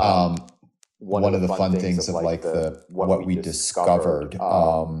 One of the fun things of like what we discovered,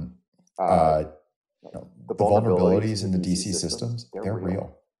 the vulnerabilities in the DC systems, they're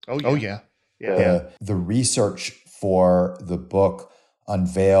real. Oh yeah. The research for the book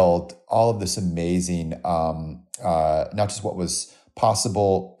unveiled all of this amazing, not just what was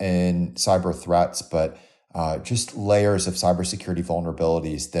possible in cyber threats, but just layers of cybersecurity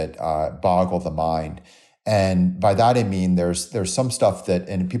vulnerabilities that boggle the mind. And by that I mean there's some stuff that,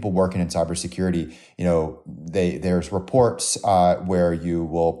 and people working in cybersecurity, there's reports where you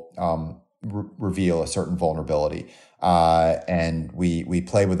will reveal a certain vulnerability. And we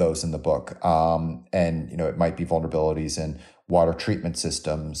play with those in the book. And it might be vulnerabilities in water treatment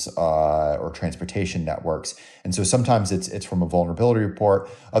systems or transportation networks. And so sometimes it's from a vulnerability report.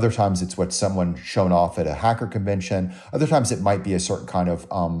 Other times it's what someone shown off at a hacker convention. Other times it might be a certain kind of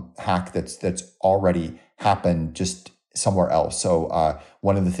hack that's already happened just somewhere else. So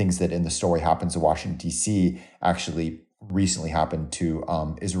one of the things that in the story happens in Washington, D.C. actually recently happened to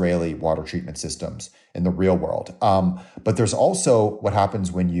Israeli water treatment systems in the real world. But there's also what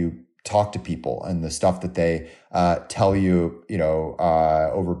happens when you talk to people and the stuff that they tell you,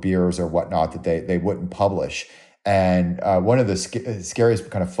 over beers or whatnot that they wouldn't publish. And one of the scariest,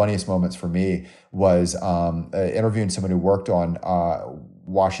 kind of funniest moments for me was interviewing someone who worked on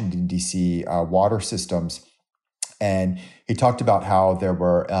Washington, D.C. Water systems. And he talked about how there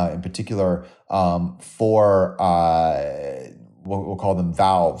were, in particular, 4, we'll call them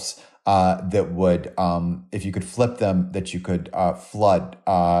valves, that would, if you could flip them, that you could flood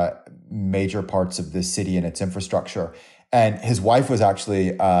major parts of the city and its infrastructure. And his wife was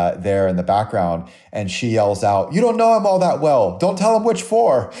actually there in the background, and she yells out, "You don't know him all that well. Don't tell him which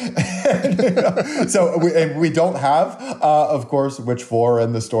 4." So we don't have, of course, which 4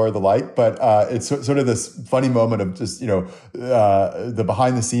 in the story, the light, but it's sort of this funny moment of just, the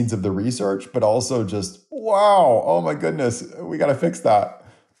behind the scenes of the research, but also just, wow, oh my goodness, we got to fix that.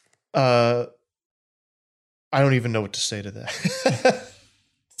 I don't even know what to say to that.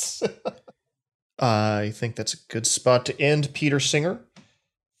 I think that's a good spot to end. Peter Singer,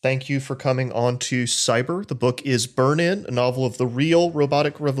 thank you for coming on to Cyber. The book is Burn In, a novel of the real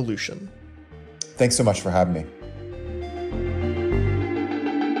robotic revolution. Thanks so much for having me.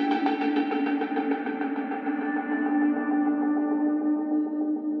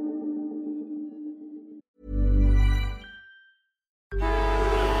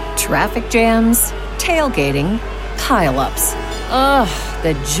 Traffic jams, tailgating, pileups. Ugh,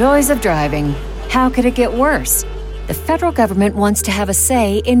 the joys of driving. How could it get worse? The federal government wants to have a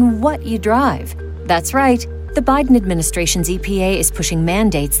say in what you drive. That's right. The Biden administration's EPA is pushing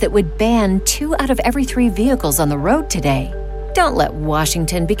mandates that would ban 2 out of every 3 vehicles on the road today. Don't let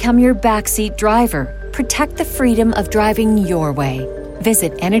Washington become your backseat driver. Protect the freedom of driving your way.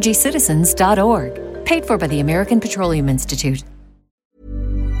 Visit EnergyCitizens.org. Paid for by the American Petroleum Institute.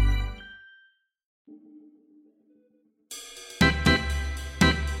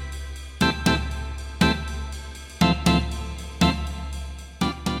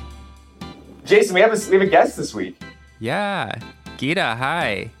 Jason, we have a guest this week. Yeah, Geeta,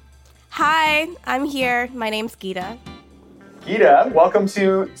 hi. Hi, I'm here. My name's Geeta. Geeta, welcome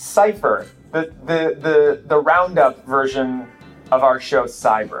to Cypher, the roundup version of our show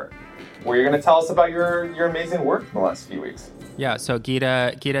Cyber, where you're going to tell us about your amazing work in the last few weeks. Yeah, so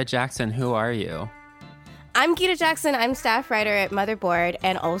Geeta Jackson, who are you? I'm Geeta Jackson. I'm staff writer at Motherboard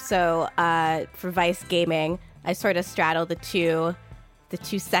and also for Vice Gaming. I sort of straddle the two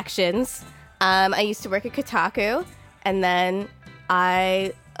sections. I used to work at Kotaku, and then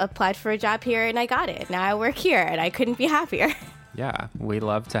I applied for a job here, and I got it. Now I work here, and I couldn't be happier. Yeah, we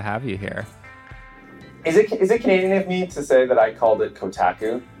love to have you here. Is it Canadian of me to say that I called it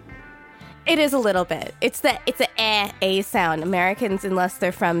Kotaku? It is a little bit. It's a sound. Americans, unless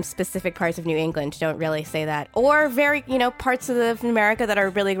they're from specific parts of New England, don't really say that. Or very, parts of America that are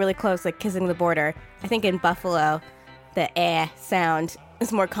really, really close, like kissing the border. I think in Buffalo, the sound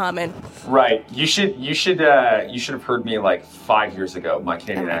is more common. Right. You should have heard me like 5 years ago. My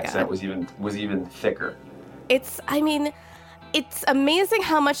Canadian accent was even thicker. It's amazing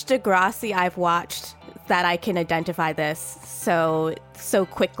how much Degrassi I've watched that I can identify this so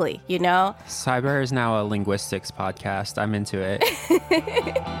quickly, Cyber is now a linguistics podcast. I'm into it.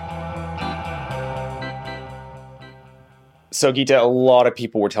 So Geeta, a lot of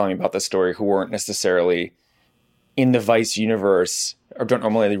people were telling me about this story who weren't necessarily in the Vice universe or don't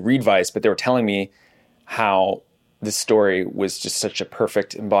normally read Vice, but they were telling me how this story was just such a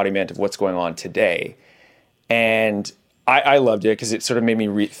perfect embodiment of what's going on today. And I loved it because it sort of made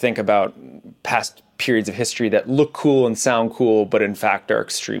me think about past periods of history that look cool and sound cool, but in fact are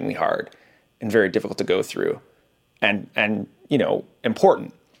extremely hard and very difficult to go through and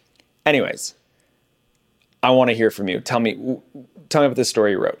important. Anyways, I want to hear from you. Tell me about the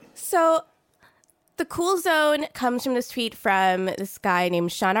story you wrote. So the cool zone comes from this tweet from this guy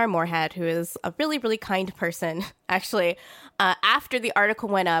named Shanar Moorhead, who is a really, really kind person, actually. After the article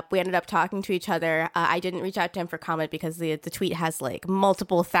went up, we ended up talking to each other. I didn't reach out to him for comment because the tweet has like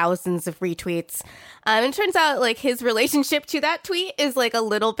multiple thousands of retweets. And it turns out like his relationship to that tweet is like a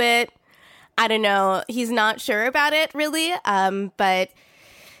little bit, I don't know, he's not sure about it really. But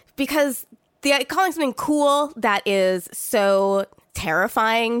because calling something cool that is so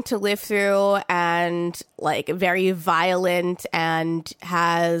terrifying to live through and like very violent and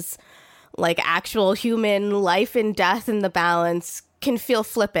has like actual human life and death in the balance can feel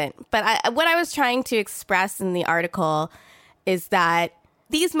flippant. But what I was trying to express in the article is that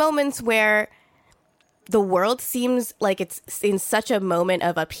these moments where the world seems like it's in such a moment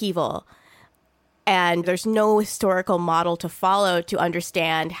of upheaval, and there's no historical model to follow to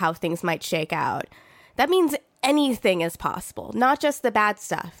understand how things might shake out. That means anything is possible, not just the bad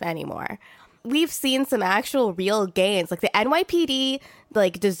stuff anymore. We've seen some actual real gains, like the NYPD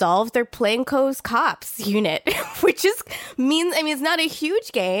dissolved their plainclothes cops unit, which means it's not a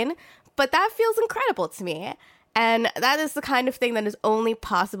huge gain, but that feels incredible to me. And that is the kind of thing that is only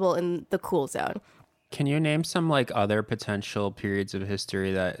possible in the cool zone. Can you name some other potential periods of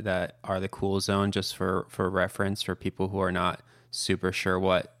history that are the cool zone, just for reference for people who are not super sure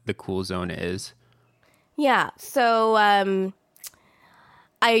what the cool zone is? Yeah. So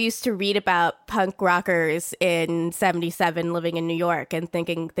I used to read about punk rockers in 77 living in New York and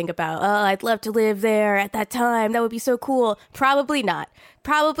think about, I'd love to live there at that time. That would be so cool. Probably not.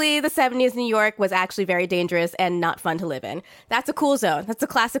 Probably the 70s New York was actually very dangerous and not fun to live in. That's a cool zone. That's a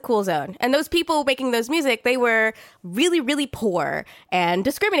classic cool zone. And those people making those music, they were really, really poor and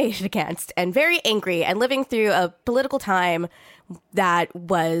discriminated against and very angry and living through a political time that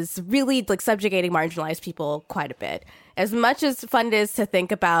was really subjugating marginalized people quite a bit. As much as fun it is to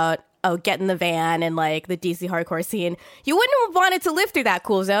think about, get in the van and the DC hardcore scene, you wouldn't have wanted to live through that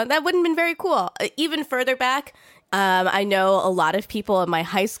cool zone. That wouldn't have been very cool. Even further back, I know a lot of people in my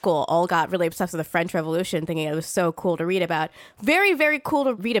high school all got really obsessed with the French Revolution, thinking it was so cool to read about. Very, very cool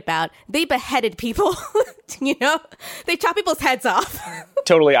to read about. They beheaded people, They chopped people's heads off.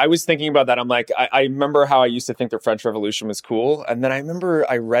 Totally. I was thinking about that. I'm like, I remember how I used to think the French Revolution was cool. And then I remember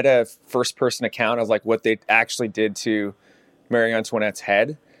I read a first-person account of what they actually did to Marie Antoinette's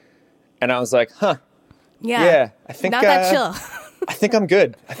head. And I was like, yeah, I think not that chill. I think I'm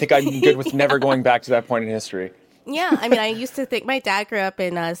good. I think I'm good with never going back to that point in history. Yeah, I used to think my dad grew up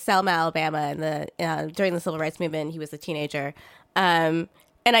in Selma, Alabama, during the Civil Rights Movement. He was a teenager, and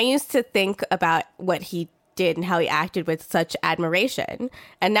I used to think about what he did and how he acted with such admiration.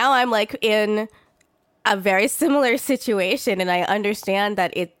 And now I'm in a very similar situation, and I understand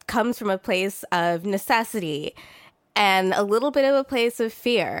that it comes from a place of necessity and a little bit of a place of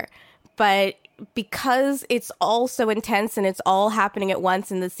fear, but because it's all so intense and it's all happening at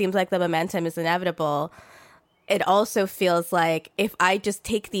once, and it seems like the momentum is inevitable. It also feels like if I just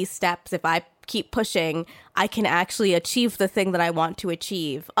take these steps, if I keep pushing, I can actually achieve the thing that I want to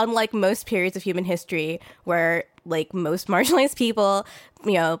achieve. Unlike most periods of human history where most marginalized people,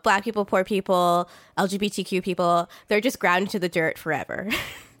 Black people, poor people, LGBTQ people, they're just ground into the dirt forever.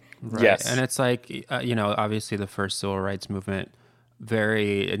 Right. Yes. And it's obviously the first civil rights movement,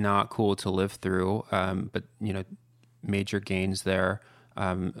 very not cool to live through, but, major gains there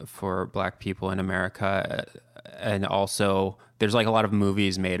for Black people in America. And also there's a lot of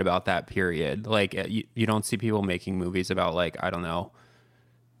movies made about that period. You don't see people making movies about I don't know,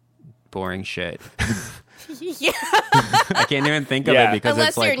 boring shit. Yeah. I can't even think of it because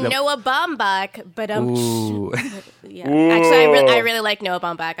unless it's you're Noah Baumbach, but Ooh. Yeah. Ooh. Actually, I really like Noah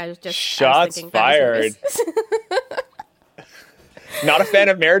Baumbach. I was shots fired. Not a fan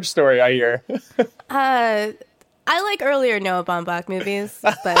of Marriage Story, I hear. I like earlier Noah Baumbach movies,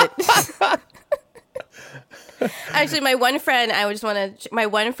 but actually, my one friend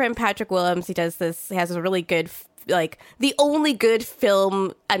Patrick Willems, he has a really good, the only good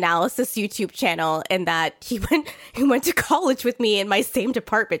film analysis YouTube channel, and that he went to college with me in my same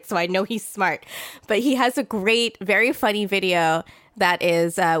department, so I know he's smart. But he has a great, very funny video that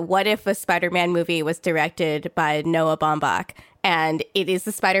is, what if a Spider-Man movie was directed by Noah Baumbach? And it is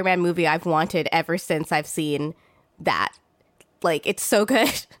the Spider-Man movie I've wanted ever since I've seen that. It's so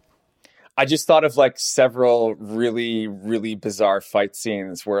good. I just thought of several really, really bizarre fight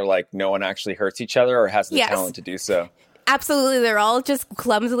scenes where no one actually hurts each other or has the talent to do so. Absolutely. They're all just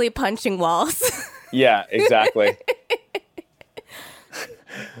clumsily punching walls. Yeah, exactly.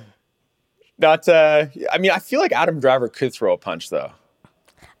 I feel like Adam Driver could throw a punch though.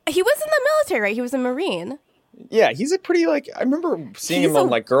 He was in the military, right? He was a Marine. Yeah, he's a pretty I remember seeing him on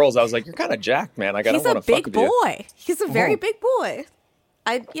Girls. I was like, you're kind of jacked, man. I don't want to fuck with you. He's a big boy. He's a very big boy.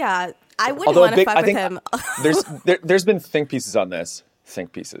 I wouldn't want to fuck with him. there's been think pieces on this.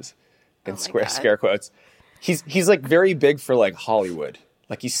 Think pieces in scare quotes. He's very big for Hollywood.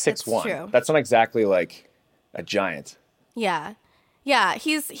 He's 6'1". That's not exactly a giant. Yeah. Yeah,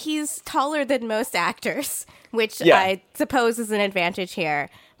 he's taller than most actors, which I suppose is an advantage here.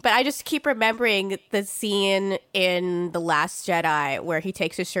 But I just keep remembering the scene in The Last Jedi where he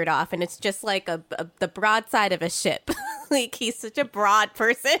takes his shirt off, and it's just the broadside of a ship. He's such a broad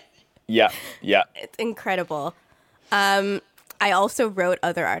person. Yeah, yeah. It's incredible. I also wrote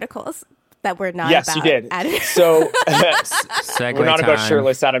other articles that were not about... Yes, you did. So, we're not about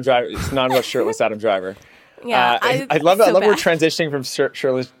shirtless Adam Driver. It's not about shirtless Adam Driver. Yeah, I love it. I love we're transitioning from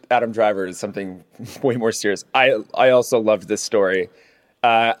shirtless Adam Driver to something way more serious. I also loved this story.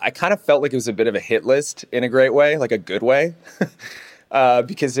 I kind of felt like it was a bit of a hit list in a great way, like a good way,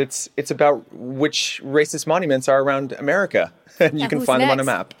 because it's about which racist monuments are around America, and you can find them on a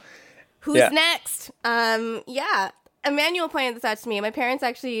map. Who's next? Emmanuel pointed this out to me. My parents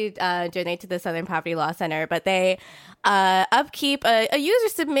actually donate to the Southern Poverty Law Center, but they upkeep a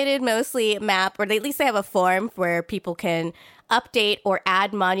user-submitted mostly map, or at least they have a form where people can update or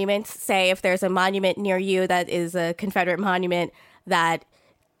add monuments. Say if there's a monument near you that is a Confederate monument that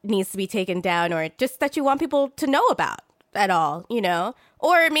needs to be taken down, or just that you want people to know about at all,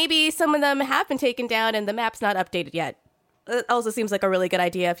 Or maybe some of them have been taken down and the map's not updated yet. It also seems like a really good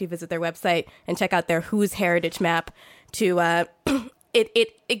idea if you visit their website and check out their Who's Heritage map.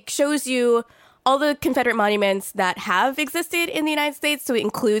 It shows you all the Confederate monuments that have existed in the United States, so it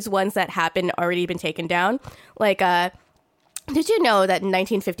includes ones that have already been taken down. Like, did you know that in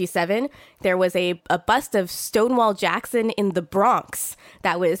 1957 there was a bust of Stonewall Jackson in the Bronx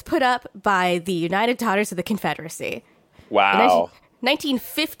that was put up by the United Daughters of the Confederacy? Wow.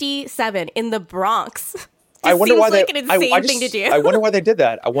 1957 in the Bronx. I wonder why like an insane thing to do. I wonder why they did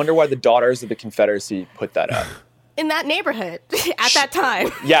that. I wonder why the Daughters of the Confederacy put that up. In that neighborhood at that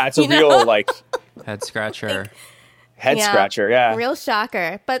time. Yeah, it's a real, head scratcher. Scratcher, yeah. Real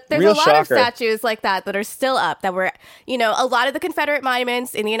shocker. But there's a lot of statues like that are still up that were, a lot of the Confederate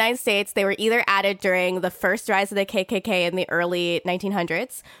monuments in the United States, they were either added during the first rise of the KKK in the early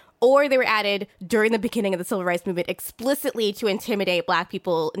 1900s, or they were added during the beginning of the Civil Rights Movement explicitly to intimidate Black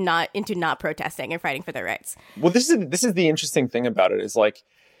people into not protesting and fighting for their rights. Well, this is the interesting thing about it is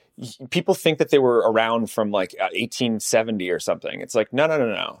people think that they were around from 1870 or something. It's like,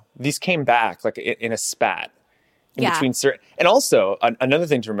 no. These came back in a spat in between certain. And also another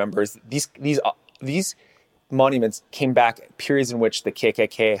thing to remember is these monuments came back at periods in which the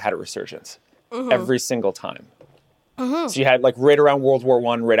KKK had a resurgence every single time. Mm-hmm. So you had right around World War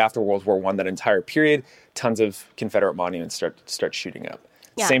I, right after World War I, that entire period, tons of Confederate monuments start shooting up.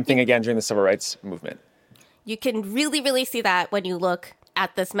 Yeah. Same thing again during the Civil Rights Movement. You can really, really see that when you look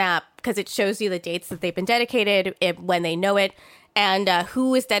at this map because it shows you the dates that they've been dedicated, when they know it, and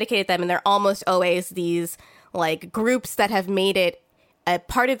who has dedicated them. And they're almost always these groups that have made it a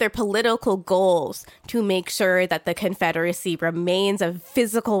part of their political goals to make sure that the Confederacy remains a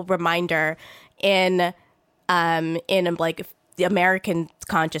physical reminder in the American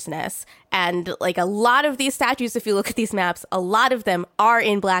consciousness. And a lot of these statues, if you look at these maps, a lot of them are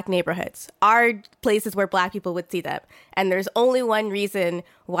in Black neighborhoods, are places where Black people would see them. And there's only one reason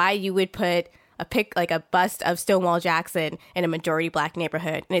why you would put a bust of Stonewall Jackson in a majority Black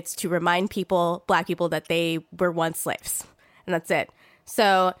neighborhood, and it's to remind Black people that they were once slaves. And that's it.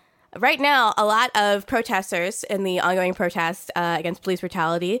 So right now, a lot of protesters in the ongoing protest against police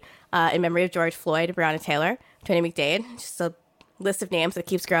brutality in memory of George Floyd, Breonna Taylor, Tony McDade, just a list of names that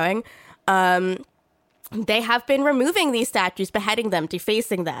keeps growing. They have been removing these statues, beheading them,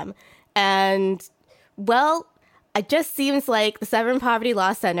 defacing them. And, it just seems like the Southern Poverty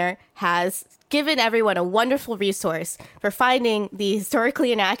Law Center has given everyone a wonderful resource for finding the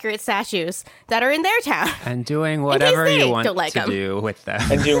historically inaccurate statues that are in their town. And doing whatever you want to do with them.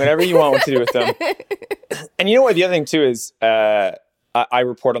 And doing whatever you want to do with them. And you know what? The other thing, too, is I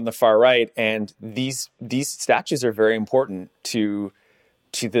report on the far right, and these statues are very important to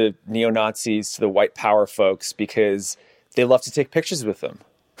the neo-Nazis, to the white power folks, because they love to take pictures with them.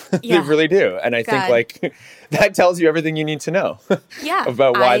 Yeah. They really do. And I think that tells you everything you need to know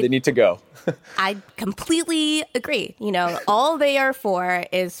about why they need to go. I completely agree. All they are for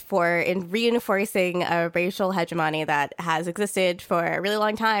is in reinforcing a racial hegemony that has existed for a really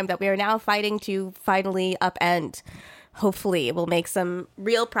long time that we are now fighting to finally upend. Hopefully we'll make some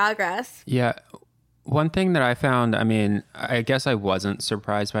real progress. Yeah. One thing that I found, I guess I wasn't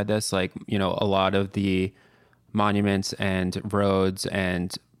surprised by this. A lot of the monuments and roads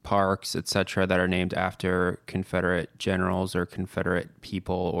and parks, etc., that are named after Confederate generals or Confederate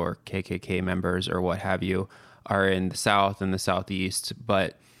people or KKK members or what have you are in the South and the Southeast.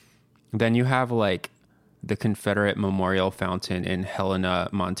 But then you have the Confederate Memorial Fountain in Helena,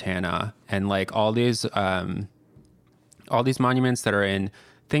 Montana, and all these monuments that are in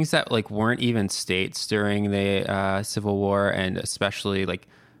things that weren't even states during the Civil War, and especially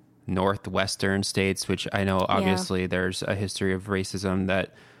northwestern states, which I know obviously there's a history of racism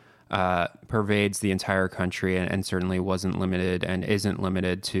that pervades the entire country and certainly wasn't limited and isn't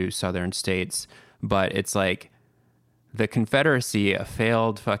limited to southern states. But it's the Confederacy, a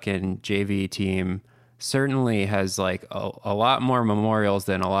failed fucking JV team, certainly has a lot more memorials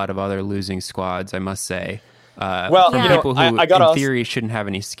than a lot of other losing squads, I must say. Well, from people who, in theory, shouldn't have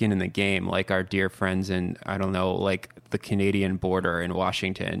any skin in the game, like our dear friends in, I don't know, like the Canadian border in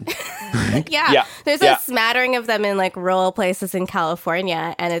Washington. Yeah. There's a smattering of them in like rural places in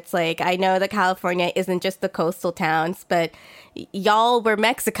California. And it's like, I know that California isn't just the coastal towns, but y'all were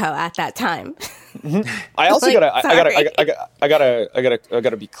Mexico at that time. I also gotta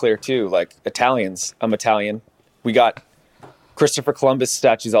be clear too. Like Italians, I'm Italian. We got Christopher Columbus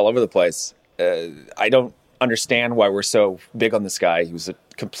statues all over the place. I don't understand why we're so big on this guy. He was a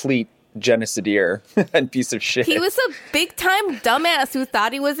complete genocideer and piece of shit. He was a big time dumbass who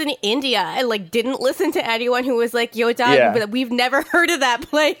thought he was in India and like didn't listen to anyone who was like, yo, dog, we've never heard of that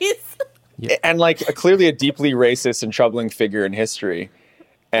place. And like clearly a deeply racist and troubling figure in history.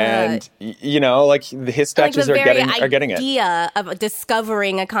 And like his statues are getting it. The idea of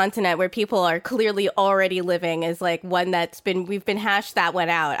discovering a continent where people are clearly already living is like one we've been hashed that one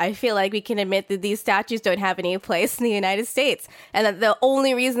out. I feel like we can admit that these statues don't have any place in the United States, and that the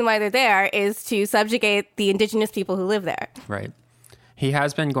only reason why they're there is to subjugate the indigenous people who live there. Right. He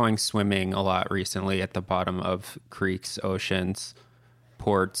has been going swimming a lot recently at the bottom of creeks, oceans,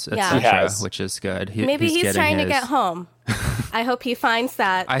 ports, etc., which is good. Maybe he's trying to get home. I hope he finds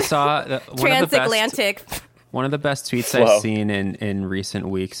that. I saw transatlantic. One of the best tweets I've seen in recent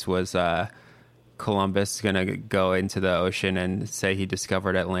weeks was Columbus going to go into the ocean and say he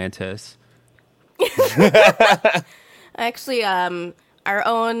discovered Atlantis. Actually, our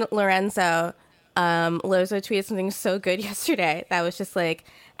own Lorenzo tweeted something so good yesterday that was just like,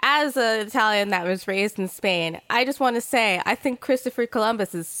 as an Italian that was raised in Spain, I just want to say I think Christopher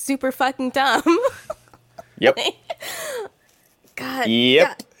Columbus is super fucking dumb. Yep. God. Yep.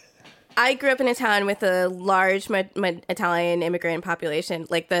 God. I grew up in a town with a large Italian immigrant population.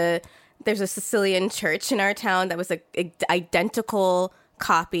 Like there's a Sicilian church in our town that was an identical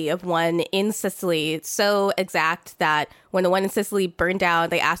copy of one in Sicily. It's so exact that when the one in Sicily burned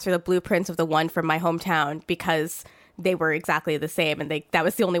down, they asked for the blueprints of the one from my hometown because they were exactly the same, and that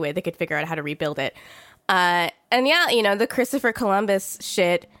was the only way they could figure out how to rebuild it. And the Christopher Columbus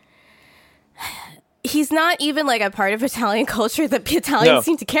shit, he's not even like a part of Italian culture that the Italians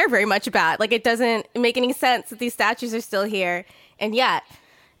seem to care very much about. Like, it doesn't make any sense that these statues are still here, and yet.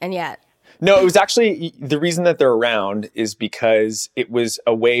 No, it was actually, the reason that they're around is because it was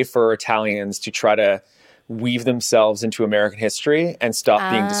a way for Italians to try to weave themselves into American history and stop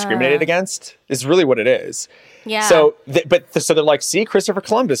being discriminated against, is really what it is. Yeah. So they're like, see, Christopher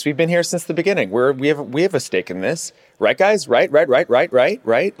Columbus, we've been here since the beginning. We have a stake in this, right, guys? Right.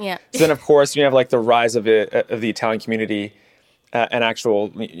 Yeah. So then, of course, you have like the rise of the Italian community, and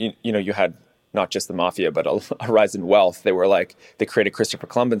actual, you had not just the mafia, but a rise in wealth. They created Christopher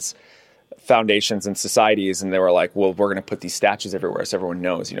Columbus foundations and societies, and they were like, well, we're going to put these statues everywhere so everyone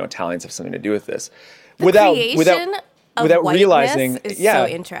knows, Italians have something to do with this. Without realizing, is so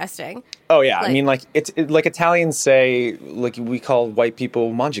interesting. Oh yeah, I mean, like it's like Italians say, like we call white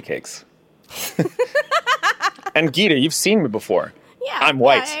people manja cakes. And Gita, you've seen me before. Yeah, I'm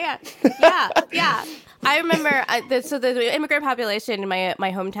white. Yeah. I remember. The immigrant population in my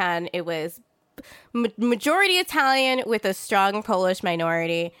hometown, it was majority Italian with a strong Polish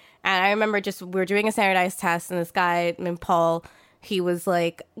minority. And I remember we were doing a standardized test, and this guy named Paul, he was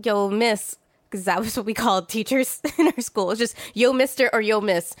like, "Yo, miss." Because that was what we called teachers in our school. It was just, yo, mister, or yo,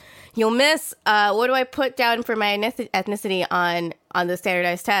 miss. Yo, miss, what do I put down for my ethnicity on the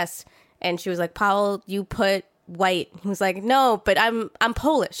standardized test? And she was like, Paul, you put white. He was like, no, but I'm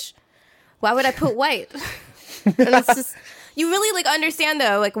Polish. Why would I put white? And it's just, you really like understand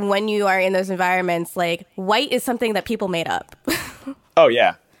though, like when you are in those environments, like white is something that people made up. Oh,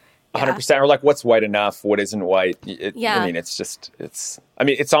 yeah. 100%. Or like, what's white enough? What isn't white? I mean,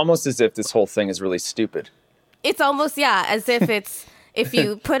 it's almost as if this whole thing is really stupid. It's almost, as if if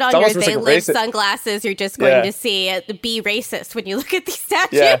you put on your They Live sunglasses, you're just going to be racist when you look at these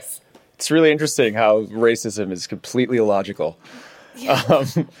statues. Yeah. It's really interesting how racism is completely illogical. Yeah. All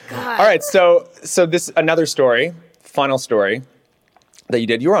right. So this, another story, final story that you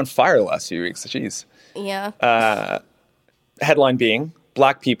did. You were on fire the last few weeks. Jeez. Yeah. Headline being,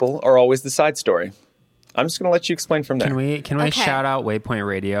 Black people are always the side story. I'm just going to let you explain from there. Can we shout out Waypoint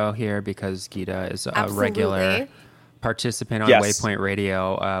Radio here, because Gita is a regular participant on Waypoint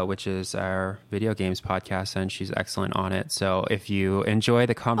Radio, which is our video games podcast, and she's excellent on it. So if you enjoy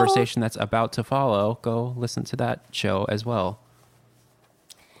the conversation that's about to follow, go listen to that show as well.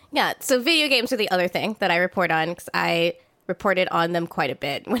 Yeah, so video games are the other thing that I report on, because I reported on them quite a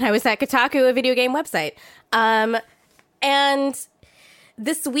bit when I was at Kotaku, a video game website. And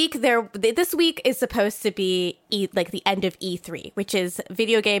this week is supposed to be like the end of E3, which is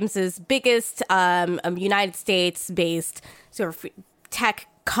video games' biggest United States-based sort of tech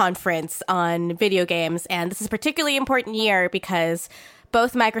conference on video games. And this is a particularly important year because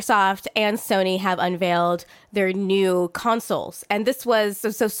both Microsoft and Sony have unveiled their new consoles. And this was, so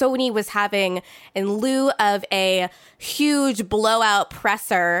Sony was having, in lieu of a huge blowout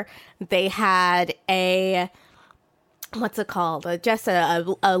presser, they had a, what's it called? Just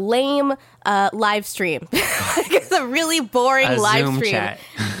a lame live stream. It's a really boring live Zoom stream. Chat.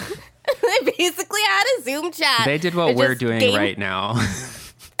 They basically had a Zoom chat. They did what we're doing right now.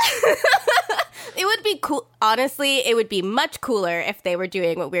 It would be cool. Honestly, it would be much cooler if they were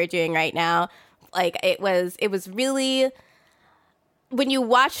doing what we're doing right now. Like, it was really, when you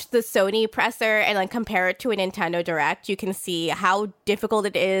watch the Sony presser and then compare it to a Nintendo Direct, you can see how difficult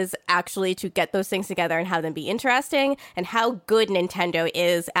it is actually to get those things together and have them be interesting, and how good Nintendo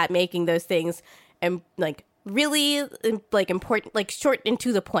is at making those things like really like important, like short and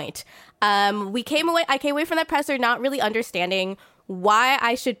to the point. I came away from that presser not really understanding why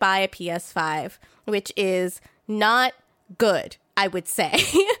I should buy a PS5, which is not good, I would say.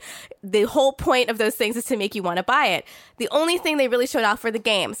 The whole point of those things is to make you want to buy it. The only thing they really showed off were the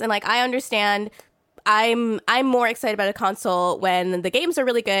games. And like, I understand I'm more excited about a console when the games are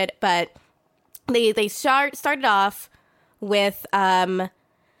really good, but they started off with a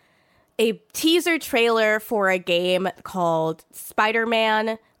teaser trailer for a game called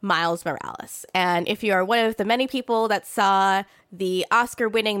Spider-Man Miles Morales. And if you are one of the many people that saw the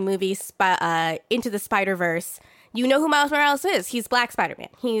Oscar-winning movie Into the Spider-Verse, you know who Miles Morales is. He's Black Spider-Man.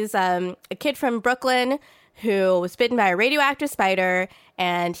 He's a kid from Brooklyn who was bitten by a radioactive spider,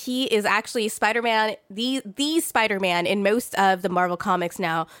 and he is actually Spider-Man, the Spider-Man in most of the Marvel comics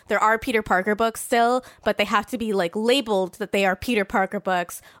now. There are Peter Parker books still, but they have to be like labeled that they are Peter Parker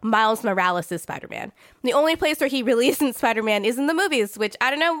books. Miles Morales is Spider-Man. The only place where he really isn't Spider-Man is in the movies, which I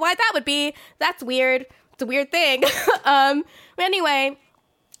don't know why that would be. That's weird. It's a weird thing. But anyway,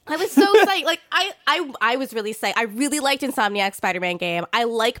 I was so psyched. Like, I was really psyched. I really liked Insomniac's Spider-Man game. I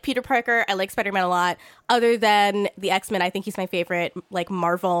like Peter Parker. I like Spider-Man a lot. Other than the X-Men, I think he's my favorite, like,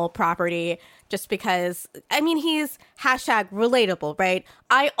 Marvel property, just because, I mean, he's #relatable, right?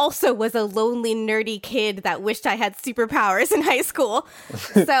 I also was a lonely, nerdy kid that wished I had superpowers in high school.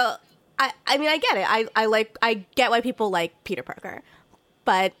 So, I mean, I get it. I get why people like Peter Parker.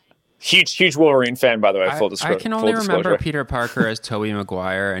 But Huge Wolverine fan, by the way. Full I can only remember Peter Parker as Tobey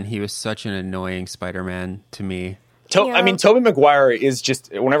Maguire, and he was such an annoying Spider-Man to me. I mean, Tobey Maguire is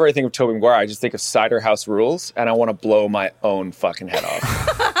just, whenever I think of Tobey Maguire, I just think of Cider House Rules, and I want to blow my own fucking head off.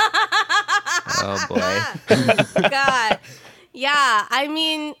 Oh, boy. God. Yeah, I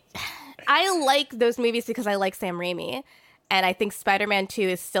mean, I like those movies because I like Sam Raimi. And I think Spider-Man 2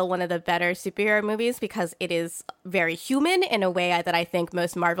 is still one of the better superhero movies because it is very human in a way that I think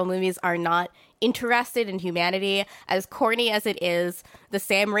most Marvel movies are not interested in humanity. As corny as it is, the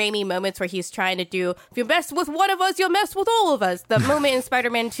Sam Raimi moments where he's trying to do, if you mess with one of us, you'll mess with all of us. The moment in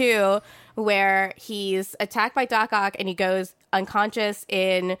Spider-Man 2 where he's attacked by Doc Ock and he goes unconscious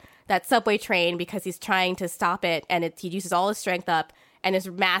in that subway train because he's trying to stop it, and he uses all his strength up and his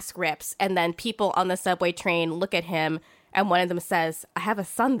mask rips, and then people on the subway train look at him and one of them says, "I have a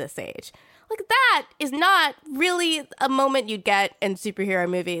son this age." Like, that is not really a moment you'd get in superhero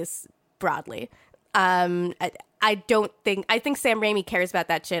movies broadly. I think Sam Raimi cares about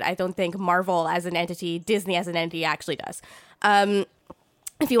that shit. I don't think Marvel as an entity, Disney as an entity actually does.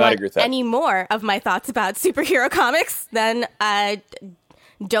 If you want any more of my thoughts about superhero comics, then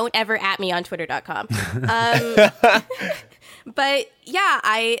don't ever at me on twitter.com. But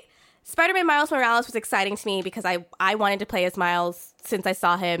yeah, Spider-Man Miles Morales was exciting to me because I wanted to play as Miles since I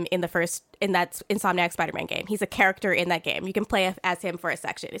saw him in that Insomniac Spider-Man game. He's a character in that game. You can play as him for a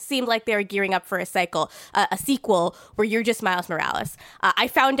section. It seemed like they were gearing up for a sequel where you're just Miles Morales. I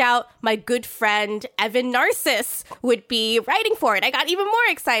found out my good friend Evan Narciss would be writing for it. I got even more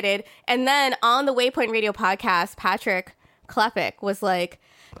excited. And then on the Waypoint Radio podcast, Patrick Klepek was like,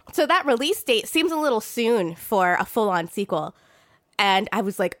 "So that release date seems a little soon for a full-on sequel." And I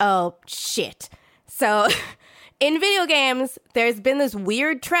was like, oh, shit. So in video games, there's been this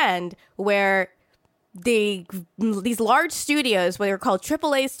weird trend where these large studios, what are called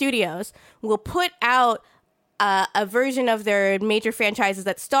AAA studios, will put out a version of their major franchises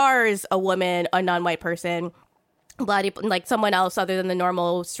that stars a woman, a non-white person, like someone else other than the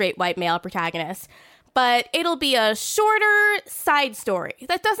normal straight white male protagonist. But it'll be a shorter side story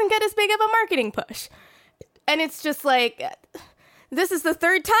that doesn't get as big of a marketing push. And it's just like, this is the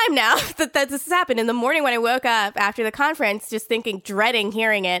third time now that this has happened. In the morning when I woke up after the conference, just dreading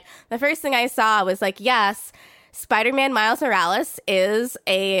hearing it, the first thing I saw was like, yes, Spider-Man Miles Morales is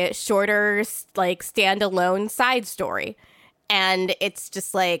a shorter, like, standalone side story. And it's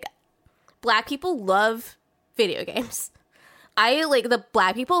just like, Black people love video games. The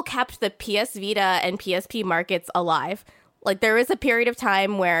Black people kept the PS Vita and PSP markets alive. Like, there was a period of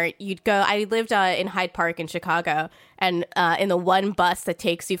time where you'd go, I lived in Hyde Park in Chicago, and in the one bus that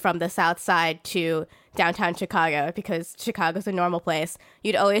takes you from the South Side to downtown Chicago, because Chicago's a normal place,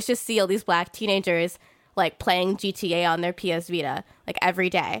 you'd always just see all these Black teenagers, like, playing GTA on their PS Vita, like,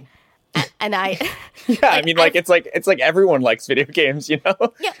 every day. And I... Yeah, like, it's like everyone likes video games, you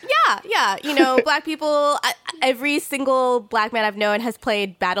know? Yeah. You know, Black people, every single Black man I've known has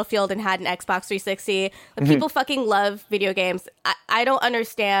played Battlefield and had an Xbox 360. People fucking love video games. I don't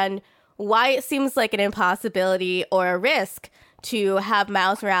understand why it seems like an impossibility or a risk to have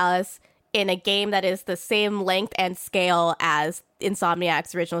Miles Morales in a game that is the same length and scale as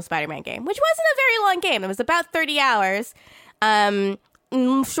Insomniac's original Spider-Man game, which wasn't a very long game. It was about 30 hours.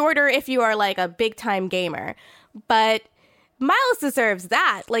 Shorter if you are, like, a big-time gamer. But Miles deserves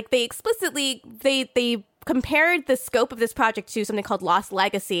that. Like, they explicitly, they compared the scope of this project to something called Lost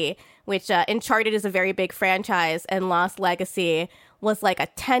Legacy, which Uncharted is a very big franchise, and Lost Legacy was like a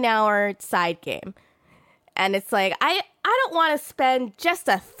 10-hour side game. And it's like, I don't want to spend just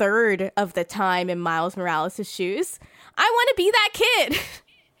a third of the time in Miles Morales' shoes. I want to be that kid.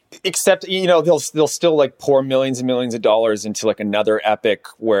 Except, you know, they'll still, like, pour millions and millions of dollars into, like, another epic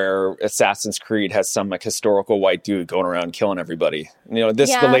where Assassin's Creed has some, like, historical white dude going around killing everybody. You know,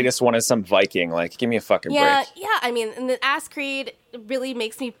 the latest one is some Viking. Like, give me a fucking break. Yeah. I mean, and the Ass Creed really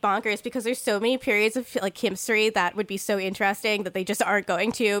makes me bonkers because there's so many periods of, like, history that would be so interesting that they just aren't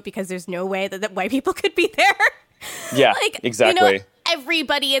going to, because there's no way that white people could be there. Yeah, like, exactly. You know,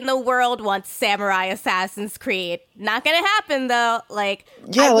 everybody in the world wants Samurai Assassin's Creed. Not gonna happen though. Like,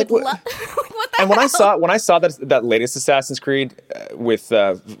 yeah, what the and hell? when I saw that latest Assassin's Creed with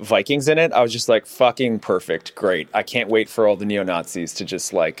Vikings in it, I was just like, fucking perfect, great. I can't wait for all the neo-Nazis to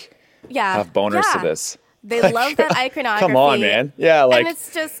just, like, have boners to this. They love that iconography. Come on, man. Yeah, like, and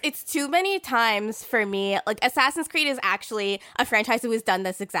it's too many times for me. Like, Assassin's Creed is actually a franchise who has done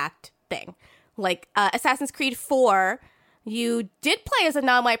this exact thing. Like, Assassin's Creed 4, you did play as a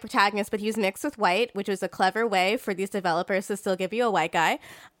non-white protagonist, but he was mixed with white, which was a clever way for these developers to still give you a white guy.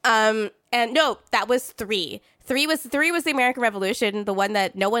 And no, that was 3. 3 was the American Revolution, the one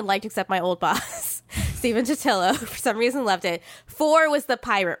that no one liked except my old boss, Stephen Totillo, for some reason loved it. 4 was the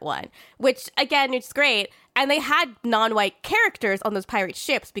pirate one, which, again, it's great. And they had non-white characters on those pirate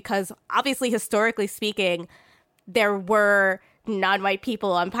ships because, obviously, historically speaking, there were non-white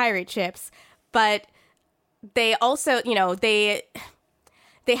people on pirate ships. But they also, you know, they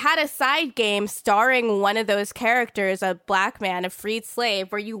had a side game starring one of those characters, a Black man, a freed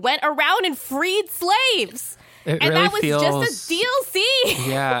slave, where you went around and freed slaves. And really that was just a DLC.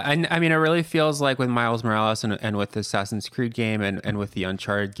 Yeah, and I mean, it really feels like with Miles Morales and with the Assassin's Creed game and with the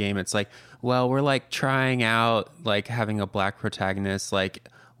Uncharted game, it's like, well, we're, like, trying out, like, having a Black protagonist, like,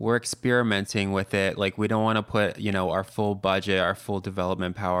 we're experimenting with it. Like, we don't want to put, you know, our full budget, our full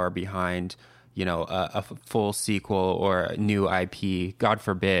development power behind, you know, a full sequel or a new IP, God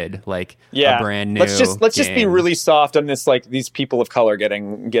forbid, like, a brand new. Let's just be really soft on this, like, these people of color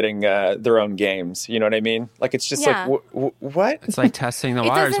getting their own games. You know what I mean? Like, it's just like, what? It's like testing the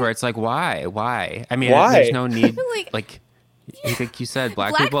waters where it's like, why? I mean, there's no need. Like you said,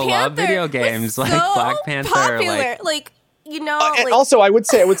 Black people Panther love video games. Like, so Black Panther, popular. Like, you know. And also, I would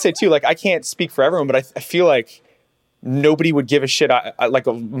say too. Like, I can't speak for everyone, but I feel like nobody would give a shit.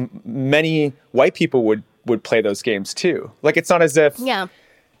 Many white people would play those games too. Like, it's not as if,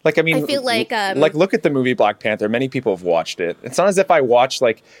 like, I mean, I feel like look at the movie Black Panther. Many people have watched it. It's not as if I watch,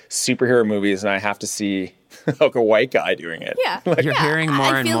 like, superhero movies and I have to see, like, a white guy doing it. Yeah, like, you're hearing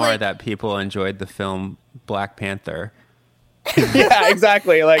more and more that people enjoyed the film Black Panther. Yeah,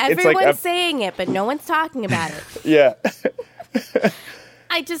 exactly. Like, everyone's it's like saying it, but no one's talking about it. Yeah.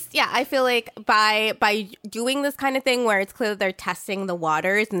 I feel like by doing this kind of thing where it's clear they're testing the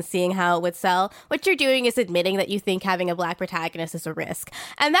waters and seeing how it would sell, what you're doing is admitting that you think having a Black protagonist is a risk.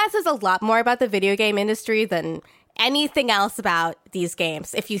 And that says a lot more about the video game industry than anything else about these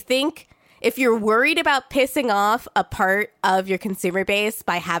games. If you're worried about pissing off a part of your consumer base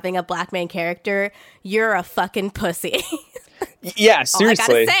by having a Black main character, you're a fucking pussy. Yeah,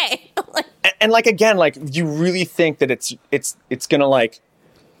 seriously. All I gotta say. and like, again, like, you really think that it's gonna, like,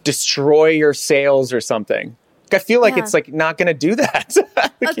 destroy your sales or something I feel like it's like not going to do that.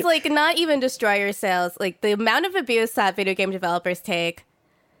 It's like not even destroy your sales. Like the amount of abuse that video game developers take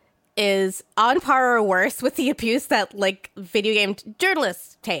is on par or worse with the abuse that like video game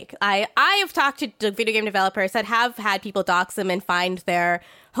journalists take. I have talked to video game developers that have had people dox them and find their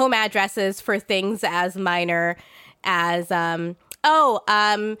home addresses for things as minor as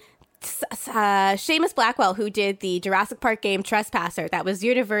Seamus Blackwell, who did the Jurassic Park game Trespasser, that was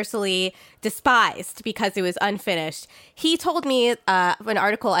universally despised because it was unfinished. He told me an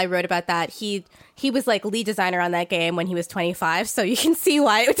article I wrote about that he was like lead designer on that game when he was 25, so you can see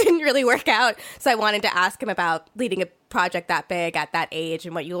why it didn't really work out. So I wanted to ask him about leading a project that big at that age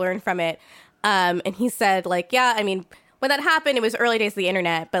and what you learned from it. And he said, like, yeah, I mean, when that happened, it was early days of the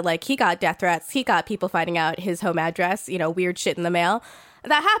internet, but like he got death threats, he got people finding out his home address, weird shit in the mail.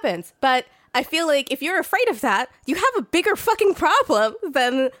 That happens. But I feel like if you're afraid of that, you have a bigger fucking problem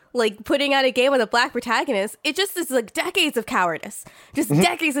than like putting out a game with a black protagonist. It just is like decades of cowardice, just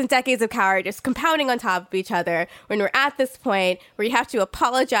decades and decades of cowardice compounding on top of each other when we're at this point where you have to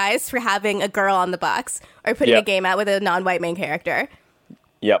apologize for having a girl on the box or putting a game out with a non-white main character.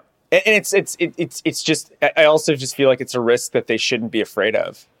 Yep. And it's just, I also just feel like it's a risk that they shouldn't be afraid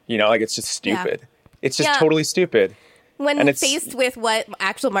of. Like it's just stupid. Yeah. It's just totally stupid. When faced with what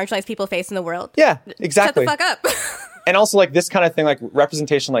actual marginalized people face in the world. Yeah, exactly. Shut the fuck up. And also like this kind of thing, like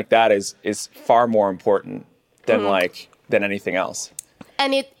representation like that is far more important than than anything else.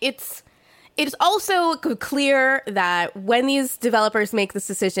 And it's also clear that when these developers make this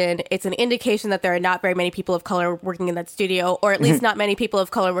decision, it's an indication that there are not very many people of color working in that studio, or at least not many people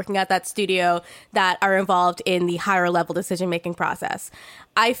of color working at that studio that are involved in the higher level decision-making process.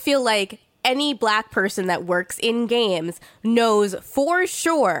 I feel like any black person that works in games knows for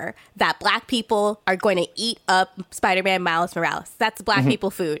sure that black people are going to eat up Spider-Man Miles Morales. That's black people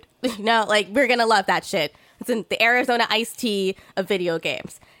food. Like we're going to love that shit. It's in the Arizona iced tea of video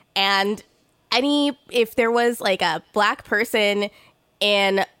games. And if there was like a black person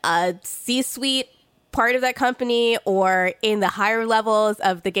in a C-suite part of that company or in the higher levels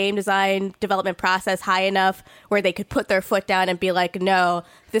of the game design development process high enough where they could put their foot down and be like, no,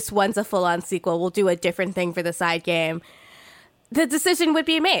 this one's a full-on sequel, we'll do a different thing for the side game, the decision would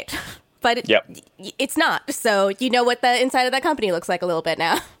be made. But it's not. So you know what the inside of that company looks like a little bit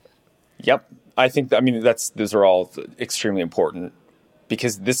now. Yep. I think, those are all extremely important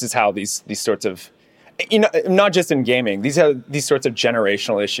because this is how these sorts of, not just in gaming, these sorts of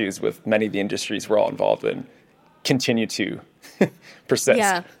generational issues with many of the industries we're all involved in continue to persist.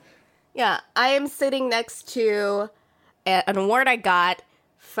 Yeah. I am sitting next to an award I got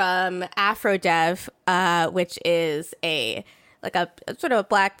from AfroDev, which is a sort of a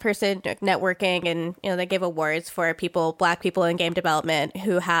black person networking, and they give awards for black people in game development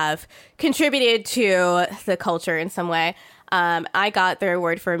who have contributed to the culture in some way. I got their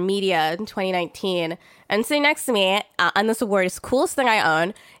award for media in 2019. And sitting next to me on this award, is the coolest thing I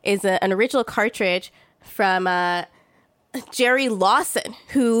own, is an original cartridge from Jerry Lawson,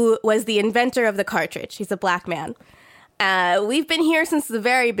 who was the inventor of the cartridge. He's a black man. We've been here since the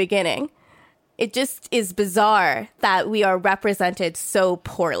very beginning. It just is bizarre that we are represented so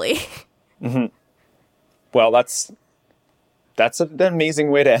poorly. Mm-hmm. Well, that's an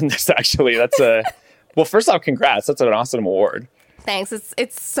amazing way to end this, actually. Well, first off, congrats. That's an awesome award. Thanks.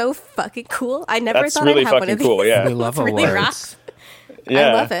 It's so fucking cool. I never thought really I'd have one of these. Cool, yeah. We love awards. Really rocks. Yeah.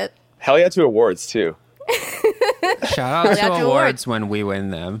 I love it. Hell yeah to awards, too. Shout out to awards when we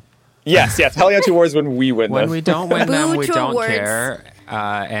win them. Yes. Hell yeah to awards when we win them. When we don't win them, we don't awards. Care.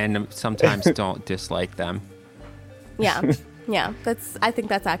 And sometimes don't dislike them. Yeah. I think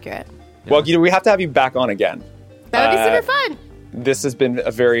that's accurate. Yeah. Well, we have to have you back on again. That would be super fun. This has been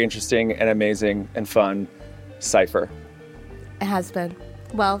a very interesting and amazing and fun Cypher. It has been.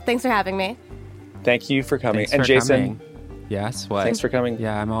 Well, thanks for having me. Thank you for coming. Thanks and for Jason. Coming. Yes, what? Thanks for coming.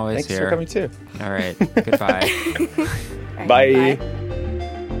 Yeah, I'm always here. Thanks for coming too. All right. Goodbye. Right, bye. Bye.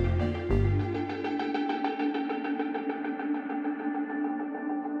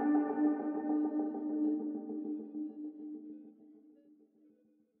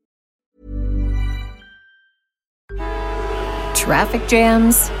 Traffic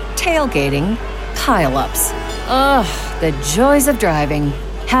jams, tailgating, pileups. Ugh, the joys of driving.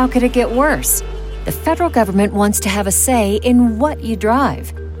 How could it get worse? The federal government wants to have a say in what you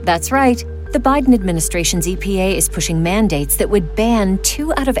drive. That's right. The Biden administration's EPA is pushing mandates that would ban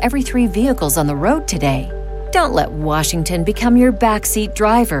 2 out of every 3 vehicles on the road today. Don't let Washington become your backseat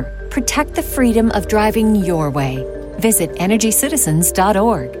driver. Protect the freedom of driving your way. Visit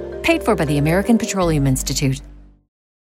EnergyCitizens.org. Paid for by the American Petroleum Institute.